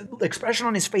the expression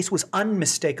on his face was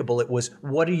unmistakable. It was,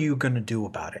 what are you going to do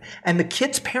about it? And the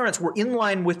kid's parents were in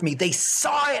line with me. They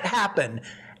saw it happen,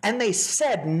 and they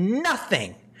said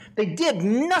nothing. They did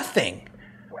nothing.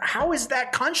 How is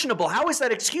that conscionable? How is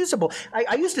that excusable?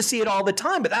 I used to see it all the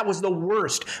time, but that was the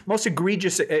worst, most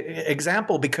egregious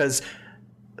example because,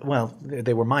 well,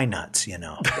 they were my nuts, you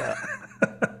know.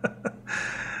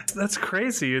 That's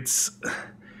crazy. It's,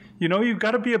 you know, you've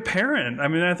got to be a parent. I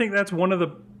mean, I think that's one of the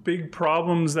big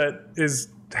problems that is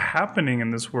happening in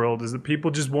this world is that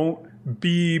people just won't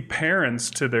be parents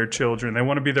to their children. They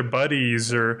want to be their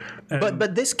buddies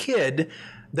But this kid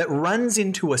that runs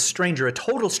into a stranger, a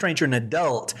total stranger, an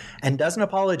adult, and doesn't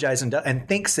apologize and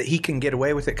thinks that he can get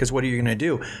away with it because what are you going to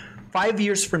do? 5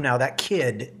 years from now, that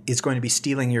kid is going to be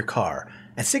stealing your car.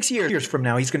 And 6 years from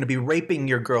now, he's going to be raping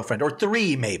your girlfriend, or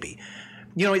 3 maybe.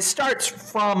 You know, it starts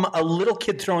from a little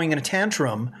kid throwing in a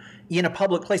tantrum in a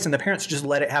public place, and the parents just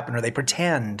let it happen, or they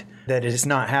pretend that it is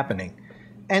not happening.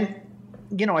 And,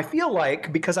 you know, I feel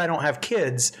like because I don't have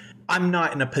kids, I'm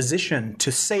not in a position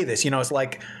to say this. You know, it's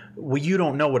like, well, you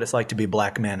don't know what it's like to be a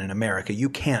black man in America. You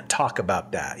can't talk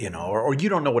about that, you know, or you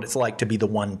don't know what it's like to be the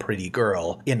one pretty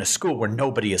girl in a school where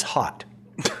nobody is hot.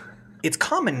 It's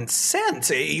common sense.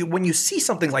 When you see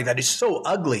something like that, it's so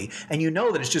ugly, and you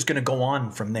know that it's just going to go on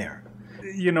from there.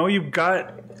 You know, you've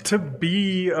got to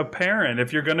be a parent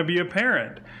if you're going to be a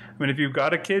parent. I mean, if you've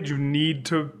got a kid, you need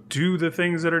to do the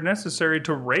things that are necessary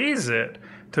to raise it.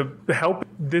 to help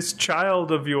this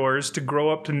child of yours to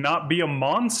grow up to not be a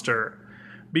monster.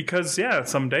 Because, yeah,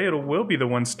 someday it will be the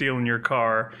one stealing your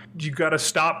car. You got to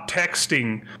stop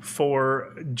texting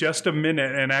for just a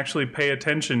minute and actually pay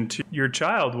attention to your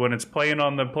child when it's playing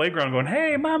on the playground going,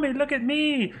 hey, Mommy, look at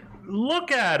me.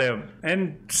 Look at him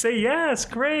and say, yes,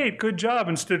 great, good job.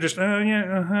 Instead of just, I'm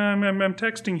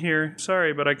texting here.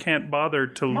 Sorry, but I can't bother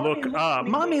to look up.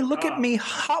 Mommy, look at me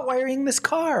hot wiring this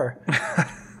car.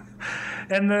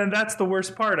 And then that's the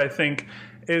worst part, I think,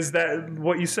 is that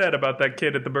what you said about that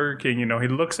kid at the Burger King. You know, he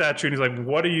looks at you and he's like,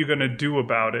 what are you going to do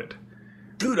about it?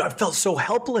 Dude, I felt so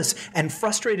helpless and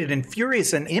frustrated and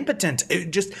furious and impotent.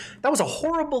 That was a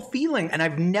horrible feeling, and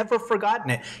I've never forgotten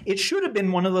it. It should have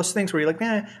been one of those things where you're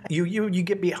like, you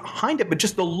get behind it, but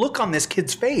just the look on this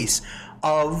kid's face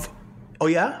of, oh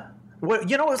yeah? Well,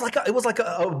 you know, it was like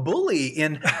a bully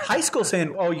in high school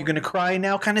saying, oh, you're going to cry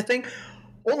now kind of thing.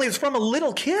 Only it's from a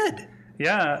little kid.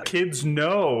 Yeah, kids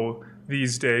know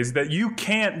these days that you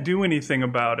can't do anything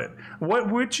about it.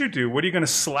 What would you do? What are you going to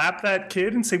slap that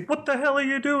kid and say, what the hell are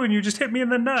you doing? You just hit me in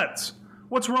the nuts.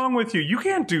 What's wrong with you? You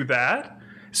can't do that.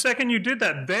 Second you did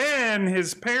that, then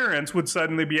his parents would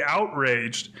suddenly be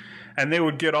outraged and they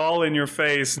would get all in your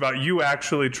face about you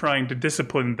actually trying to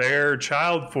discipline their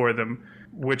child for them,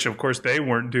 which of course they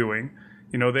weren't doing.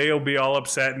 You know, they'll be all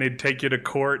upset and they'd take you to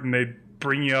court and they'd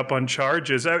bring you up on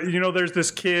charges. You know, there's this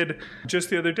kid,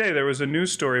 just the other day, there was a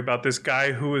news story about this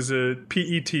guy who was a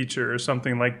PE teacher or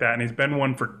something like that, and he's been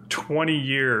one for 20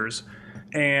 years.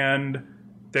 And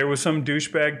there was some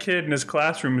douchebag kid in his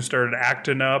classroom who started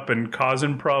acting up and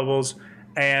causing troubles.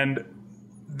 And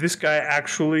this guy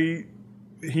actually,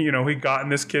 he got in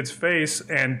this kid's face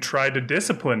and tried to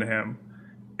discipline him.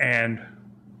 And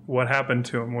what happened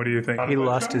to him? What do you think? He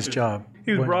lost his job.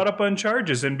 He was brought up on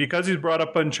charges, and because he's brought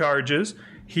up on charges,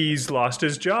 he's lost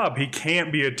his job. He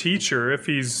can't be a teacher if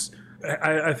he's...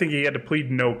 I think he had to plead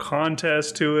no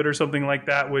contest to it or something like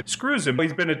that, which screws him.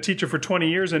 He's been a teacher for 20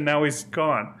 years, and now he's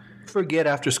gone. Forget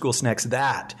After School Snacks.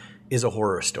 That is a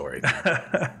horror story.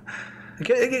 I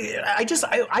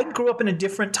grew up in a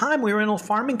different time. We were in a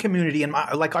farming community, and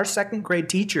our second grade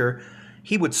teacher,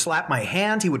 he would slap my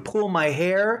hand, he would pull my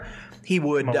hair, he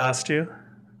would... molest you?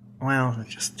 Well,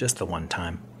 just the one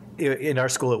time. In our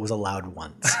school, it was allowed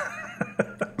once.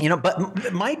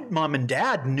 But my mom and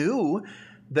dad knew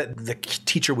that the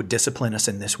teacher would discipline us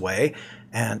in this way.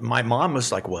 And my mom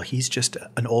was like, well, he's just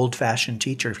an old-fashioned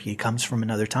teacher. He comes from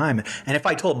another time. And if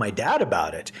I told my dad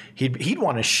about it, he'd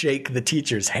want to shake the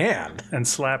teacher's hand. And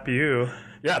slap you.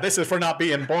 Yeah, this is for not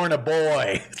being born a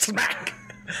boy. Smack!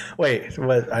 Wait,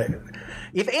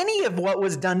 if any of what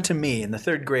was done to me in the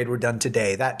third grade were done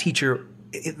today, that teacher...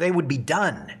 they would be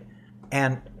done.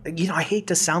 And, I hate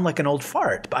to sound like an old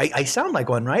fart. But I sound like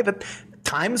one, right? But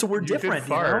times were different. You did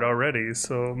fart already,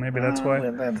 so maybe that's why.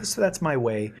 That's my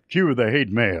way. Cue the hate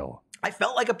mail. I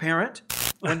felt like a parent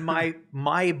when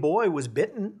my boy was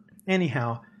bitten.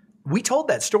 Anyhow, we told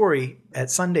that story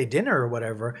at Sunday dinner or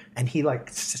whatever, and he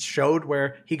showed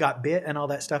where he got bit and all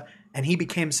that stuff. And he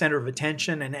became center of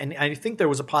attention, and I think there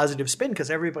was a positive spin because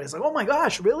everybody's like, oh my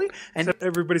gosh, really? And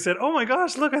everybody said, oh my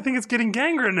gosh, look, I think it's getting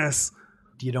gangrenous.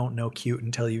 You don't know cute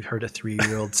until you've heard a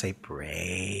 3-year-old say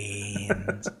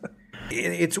brains.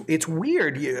 It's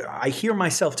weird. I hear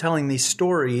myself telling these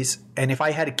stories, and if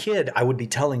I had a kid, I would be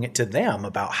telling it to them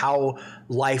about how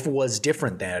life was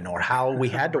different then, or how we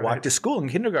had to walk to school and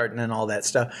kindergarten and all that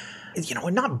stuff.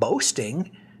 We're not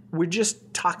boasting. We're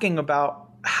just talking about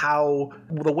how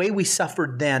the way we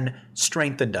suffered then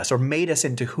strengthened us, or made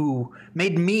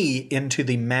me into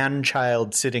the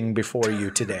man-child sitting before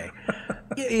you today.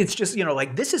 It's just,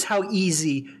 this is how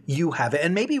easy you have it.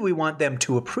 And maybe we want them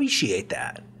to appreciate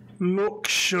that.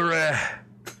 Luxury.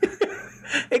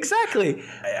 Exactly.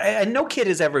 And no kid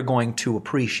is ever going to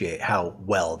appreciate how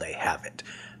well they have it.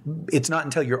 It's not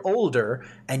until you're older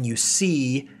and you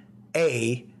see,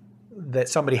 A, that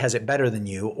somebody has it better than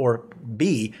you, or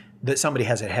B, that somebody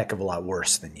has it a heck of a lot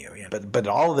worse than you. But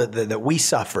all that we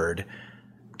suffered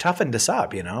toughened us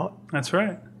up, That's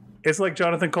right. It's like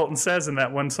Jonathan Colton says in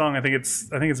that one song, I think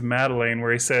it's Madeleine,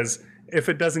 where he says, if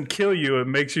it doesn't kill you, it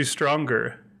makes you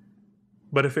stronger.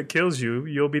 But if it kills you,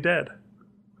 you'll be dead.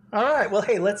 All right. Well,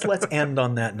 hey, let's end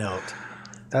on that note.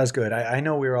 That was good. I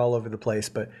know we were all over the place,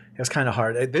 but it was kind of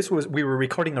hard. We were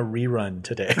recording a rerun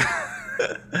today.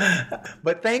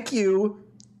 But thank you,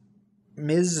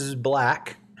 Ms.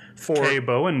 Black, for... K.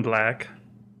 Bowen Black.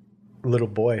 Little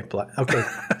boy Black. Okay.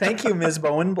 Thank you, Ms.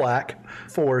 Bowen Black,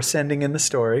 for sending in the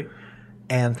story.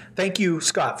 And thank you,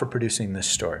 Scott, for producing this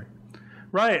story.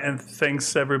 Right. And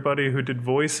thanks everybody who did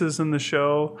voices in the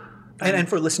show. And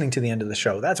for listening to the end of the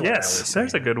show. That's what I always say.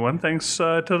 There's a good one. Thanks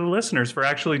to the listeners for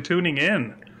actually tuning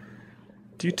in.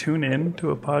 Do you tune in to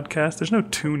a podcast? There's no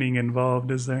tuning involved,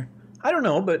 is there? I don't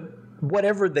know, but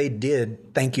whatever they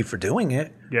did, thank you for doing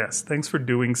it. Yes, thanks for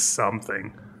doing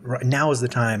something. Right, now is the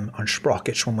time on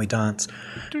Sprockets when we dance.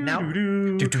 No,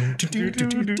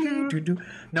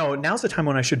 now's the time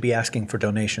when I should be asking for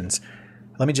donations.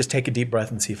 Let me just take a deep breath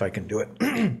and see if I can do it.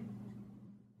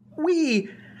 We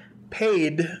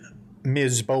paid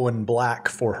Ms. Bowen Black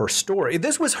for her story.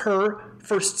 This was her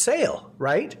first sale,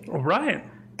 right? Right.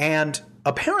 And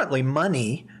apparently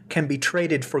money can be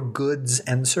traded for goods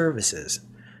and services.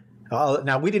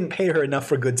 Now, we didn't pay her enough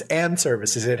for goods and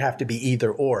services. It'd have to be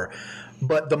either or.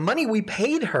 But the money we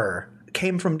paid her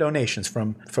came from donations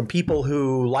from people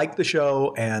who like the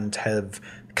show and have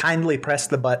kindly pressed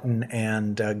the button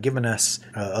and given us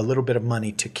a little bit of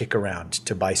money to kick around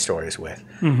to buy stories with.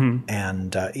 Mm-hmm.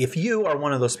 And if you are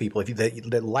one of those people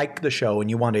that like the show and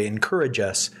you want to encourage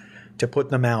us to put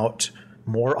them out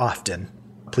more often,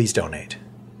 please donate.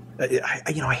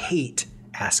 I hate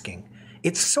asking.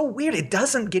 It's so weird. It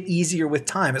doesn't get easier with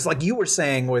time. It's like you were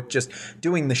saying with just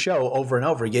doing the show over and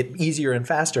over, you get easier and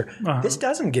faster. Uh-huh. This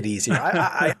doesn't get easier.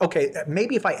 Okay,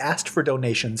 maybe if I asked for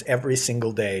donations every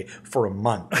single day for a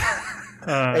month,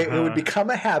 it would become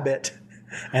a habit,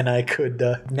 and I could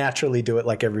naturally do it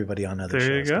like everybody on other shows.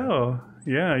 There you go.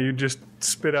 Yeah, you just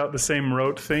spit out the same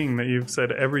rote thing that you've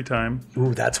said every time.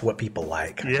 Ooh, that's what people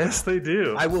like. Yes, they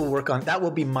do. I will work on that.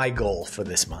 Will be my goal for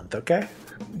this month, okay?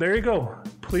 There you go.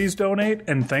 Please donate,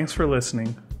 and thanks for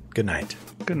listening. Good night.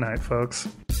 Good night, folks.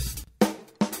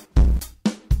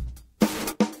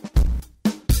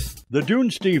 The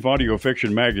Dunesteef audio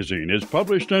fiction magazine is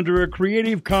published under a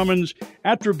Creative Commons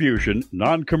Attribution,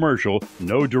 Non-Commercial,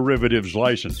 No Derivatives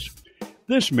license.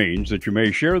 This means that you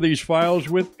may share these files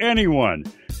with anyone,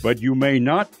 but you may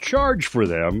not charge for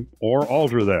them or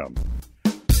alter them.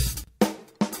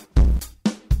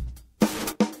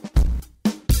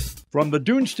 From the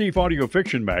Dunesteef audio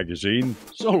fiction magazine,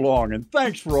 so long and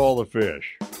thanks for all the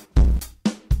fish.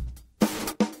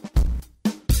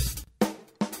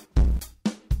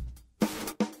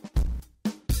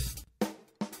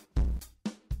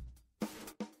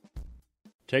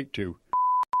 Take two.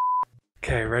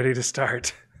 Okay, ready to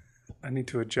start. I need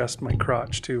to adjust my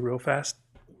crotch too real fast.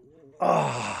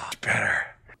 Oh, better.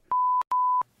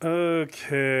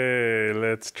 Okay,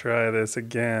 let's try this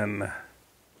again.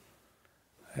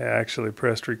 I actually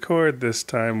pressed record this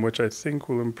time, which I think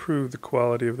will improve the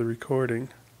quality of the recording.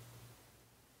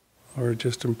 Or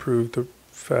just improve the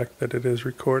fact that it is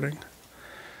recording.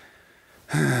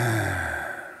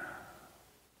 I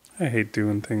hate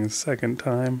doing things second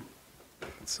time.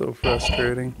 It's so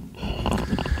frustrating.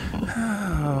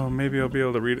 Oh, maybe I'll be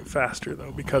able to read it faster,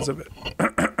 though, because of it.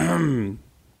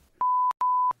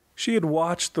 She had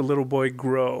watched the little boy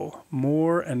grow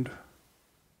more and...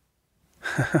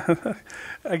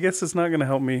 I guess it's not going to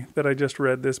help me that I just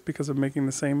read this because of making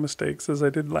the same mistakes as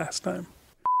I did last time.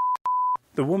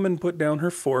 The woman put down her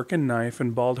fork and knife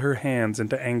and balled her hands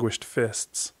into anguished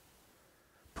fists.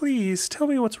 Please tell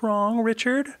me what's wrong,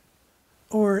 Richard.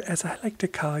 Or, as I like to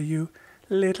call you,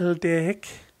 Little Dick.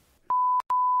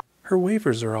 Her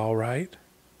wafers are all right,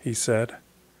 he said.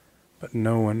 But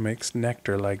no one makes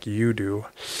nectar like you do.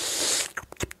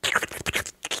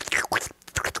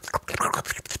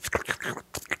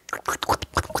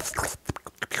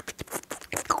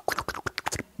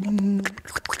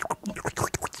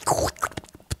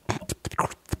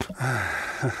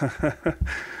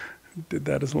 Did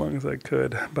that as long as I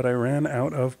could, but I ran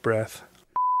out of breath.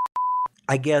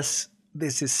 I guess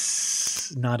this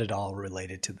is not at all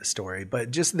related to the story,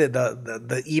 but just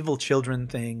the evil children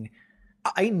thing.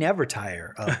 I never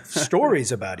tire of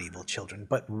stories about evil children,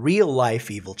 but real life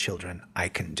evil children I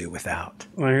can do without.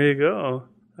 There you go.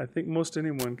 I think most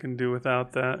anyone can do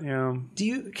without that, yeah.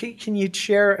 Can you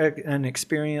share an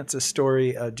experience, a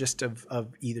story just of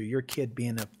either your kid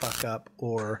being a fuck up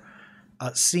or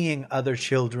seeing other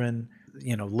children,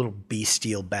 little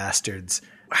bestial bastards?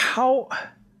 How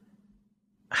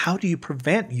do you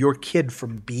prevent your kid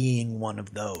from being one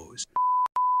of those?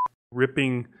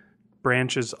 Ripping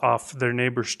branches off their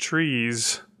neighbors'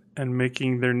 trees and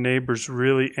making their neighbors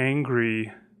really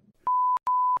angry.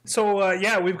 So,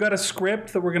 we've got a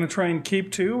script that we're going to try and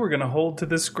keep to. We're going to hold to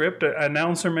this script.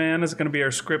 Announcer Man is going to be our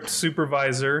script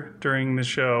supervisor during the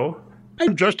show.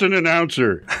 I'm just an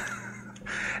announcer.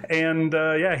 And,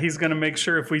 he's going to make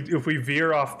sure if we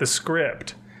veer off the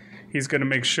script, he's going to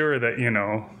make sure that,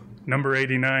 number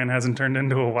 89 hasn't turned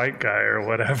into a white guy or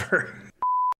whatever.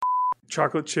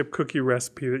 chocolate chip cookie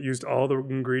recipe that used all the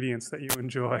ingredients that you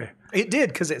enjoy. It did,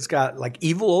 because it's got like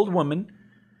evil old woman.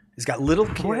 It's got little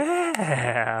kid.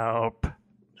 Whelp.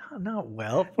 Not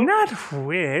whelp. Not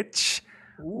witch.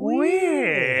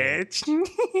 Witch.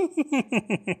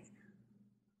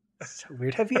 So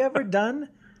weird. Have you ever done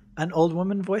an old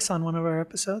woman voice on one of our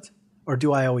episodes? Or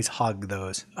do I always hog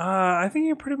those? I think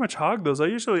you pretty much hog those.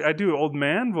 I do old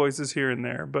man voices here and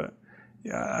there, but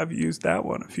yeah, I've used that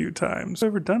one a few times. I've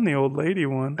never done the old lady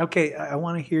one. Okay, I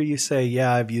want to hear you say,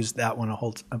 yeah, I've used that one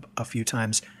a few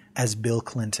times as Bill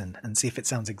Clinton, and see if it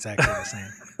sounds exactly the same.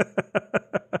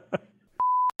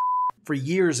 For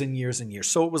years and years and years.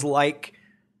 So it was like,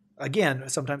 again,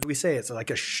 sometimes we say it's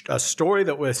like a story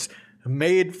that was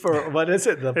made for, what is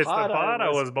it? It's the pot I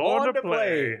was born to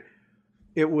play.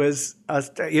 It was,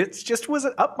 it just was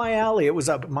up my alley. It was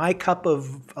my cup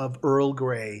of Earl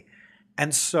Grey.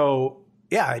 And so,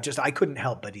 yeah, I couldn't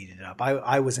help but eat it up.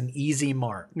 I was an easy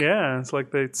mark. Yeah, it's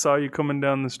like they saw you coming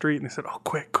down the street and they said, oh,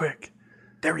 quick.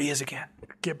 There he is again.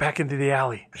 Get back into the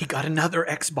alley. He got another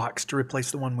Xbox to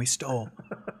replace the one we stole.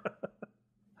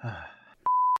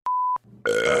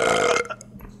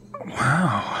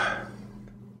 Wow.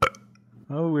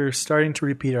 Oh, we're starting to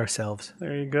repeat ourselves.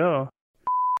 There you go.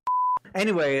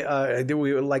 Anyway,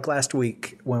 we like last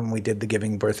week when we did the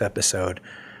giving birth episode,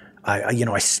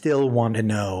 I still want to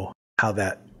know how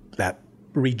that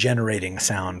regenerating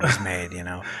sound was made,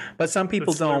 But some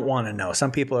people don't want to know.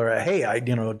 Some people are, hey,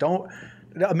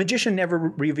 a magician never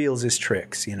reveals his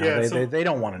tricks, They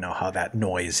don't want to know how that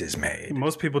noise is made.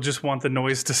 Most people just want the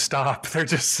noise to stop. They're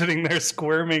just sitting there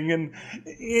squirming and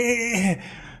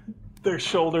their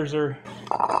shoulders are...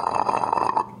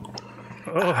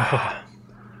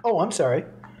 Oh, I'm sorry.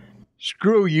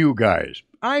 Screw you guys.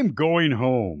 I'm going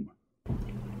home.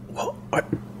 Well,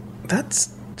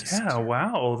 that's... Yeah,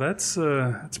 wow. That's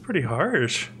pretty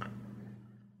harsh.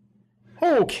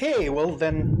 Okay, well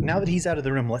then, now that he's out of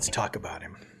the room, let's talk about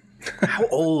him. How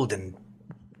old and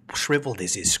shriveled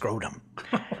is his scrotum?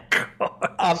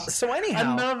 So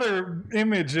anyhow... Another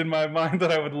image in my mind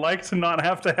that I would like to not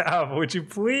have to have. Would you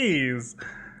please?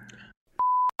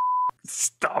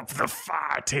 Stop the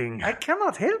farting. I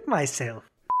cannot help myself.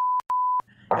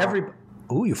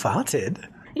 Ooh, you farted.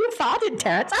 You farted,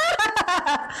 Terrence.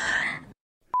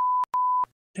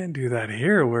 Can't do that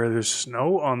here where there's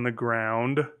snow on the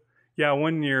ground. Yeah,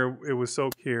 one year it was so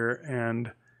here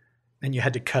and you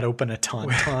had to cut open a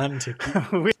tauntaun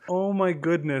to... Oh my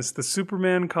goodness, the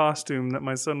Superman costume that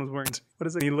my son was wearing. What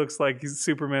is it? He looks like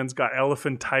Superman's got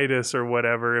elephantitis or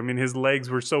whatever. I mean, his legs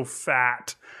were so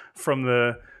fat from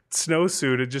the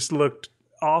snowsuit. It just looked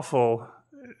awful,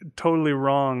 totally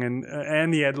wrong.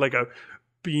 And he had like a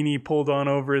beanie pulled on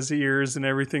over his ears and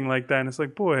everything like that. And it's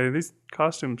like, boy, these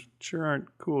costumes sure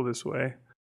aren't cool this way.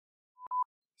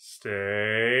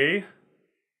 Stay.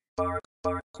 Bark,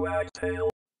 bark, wagtail.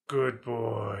 Good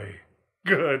boy.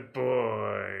 Good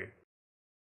boy.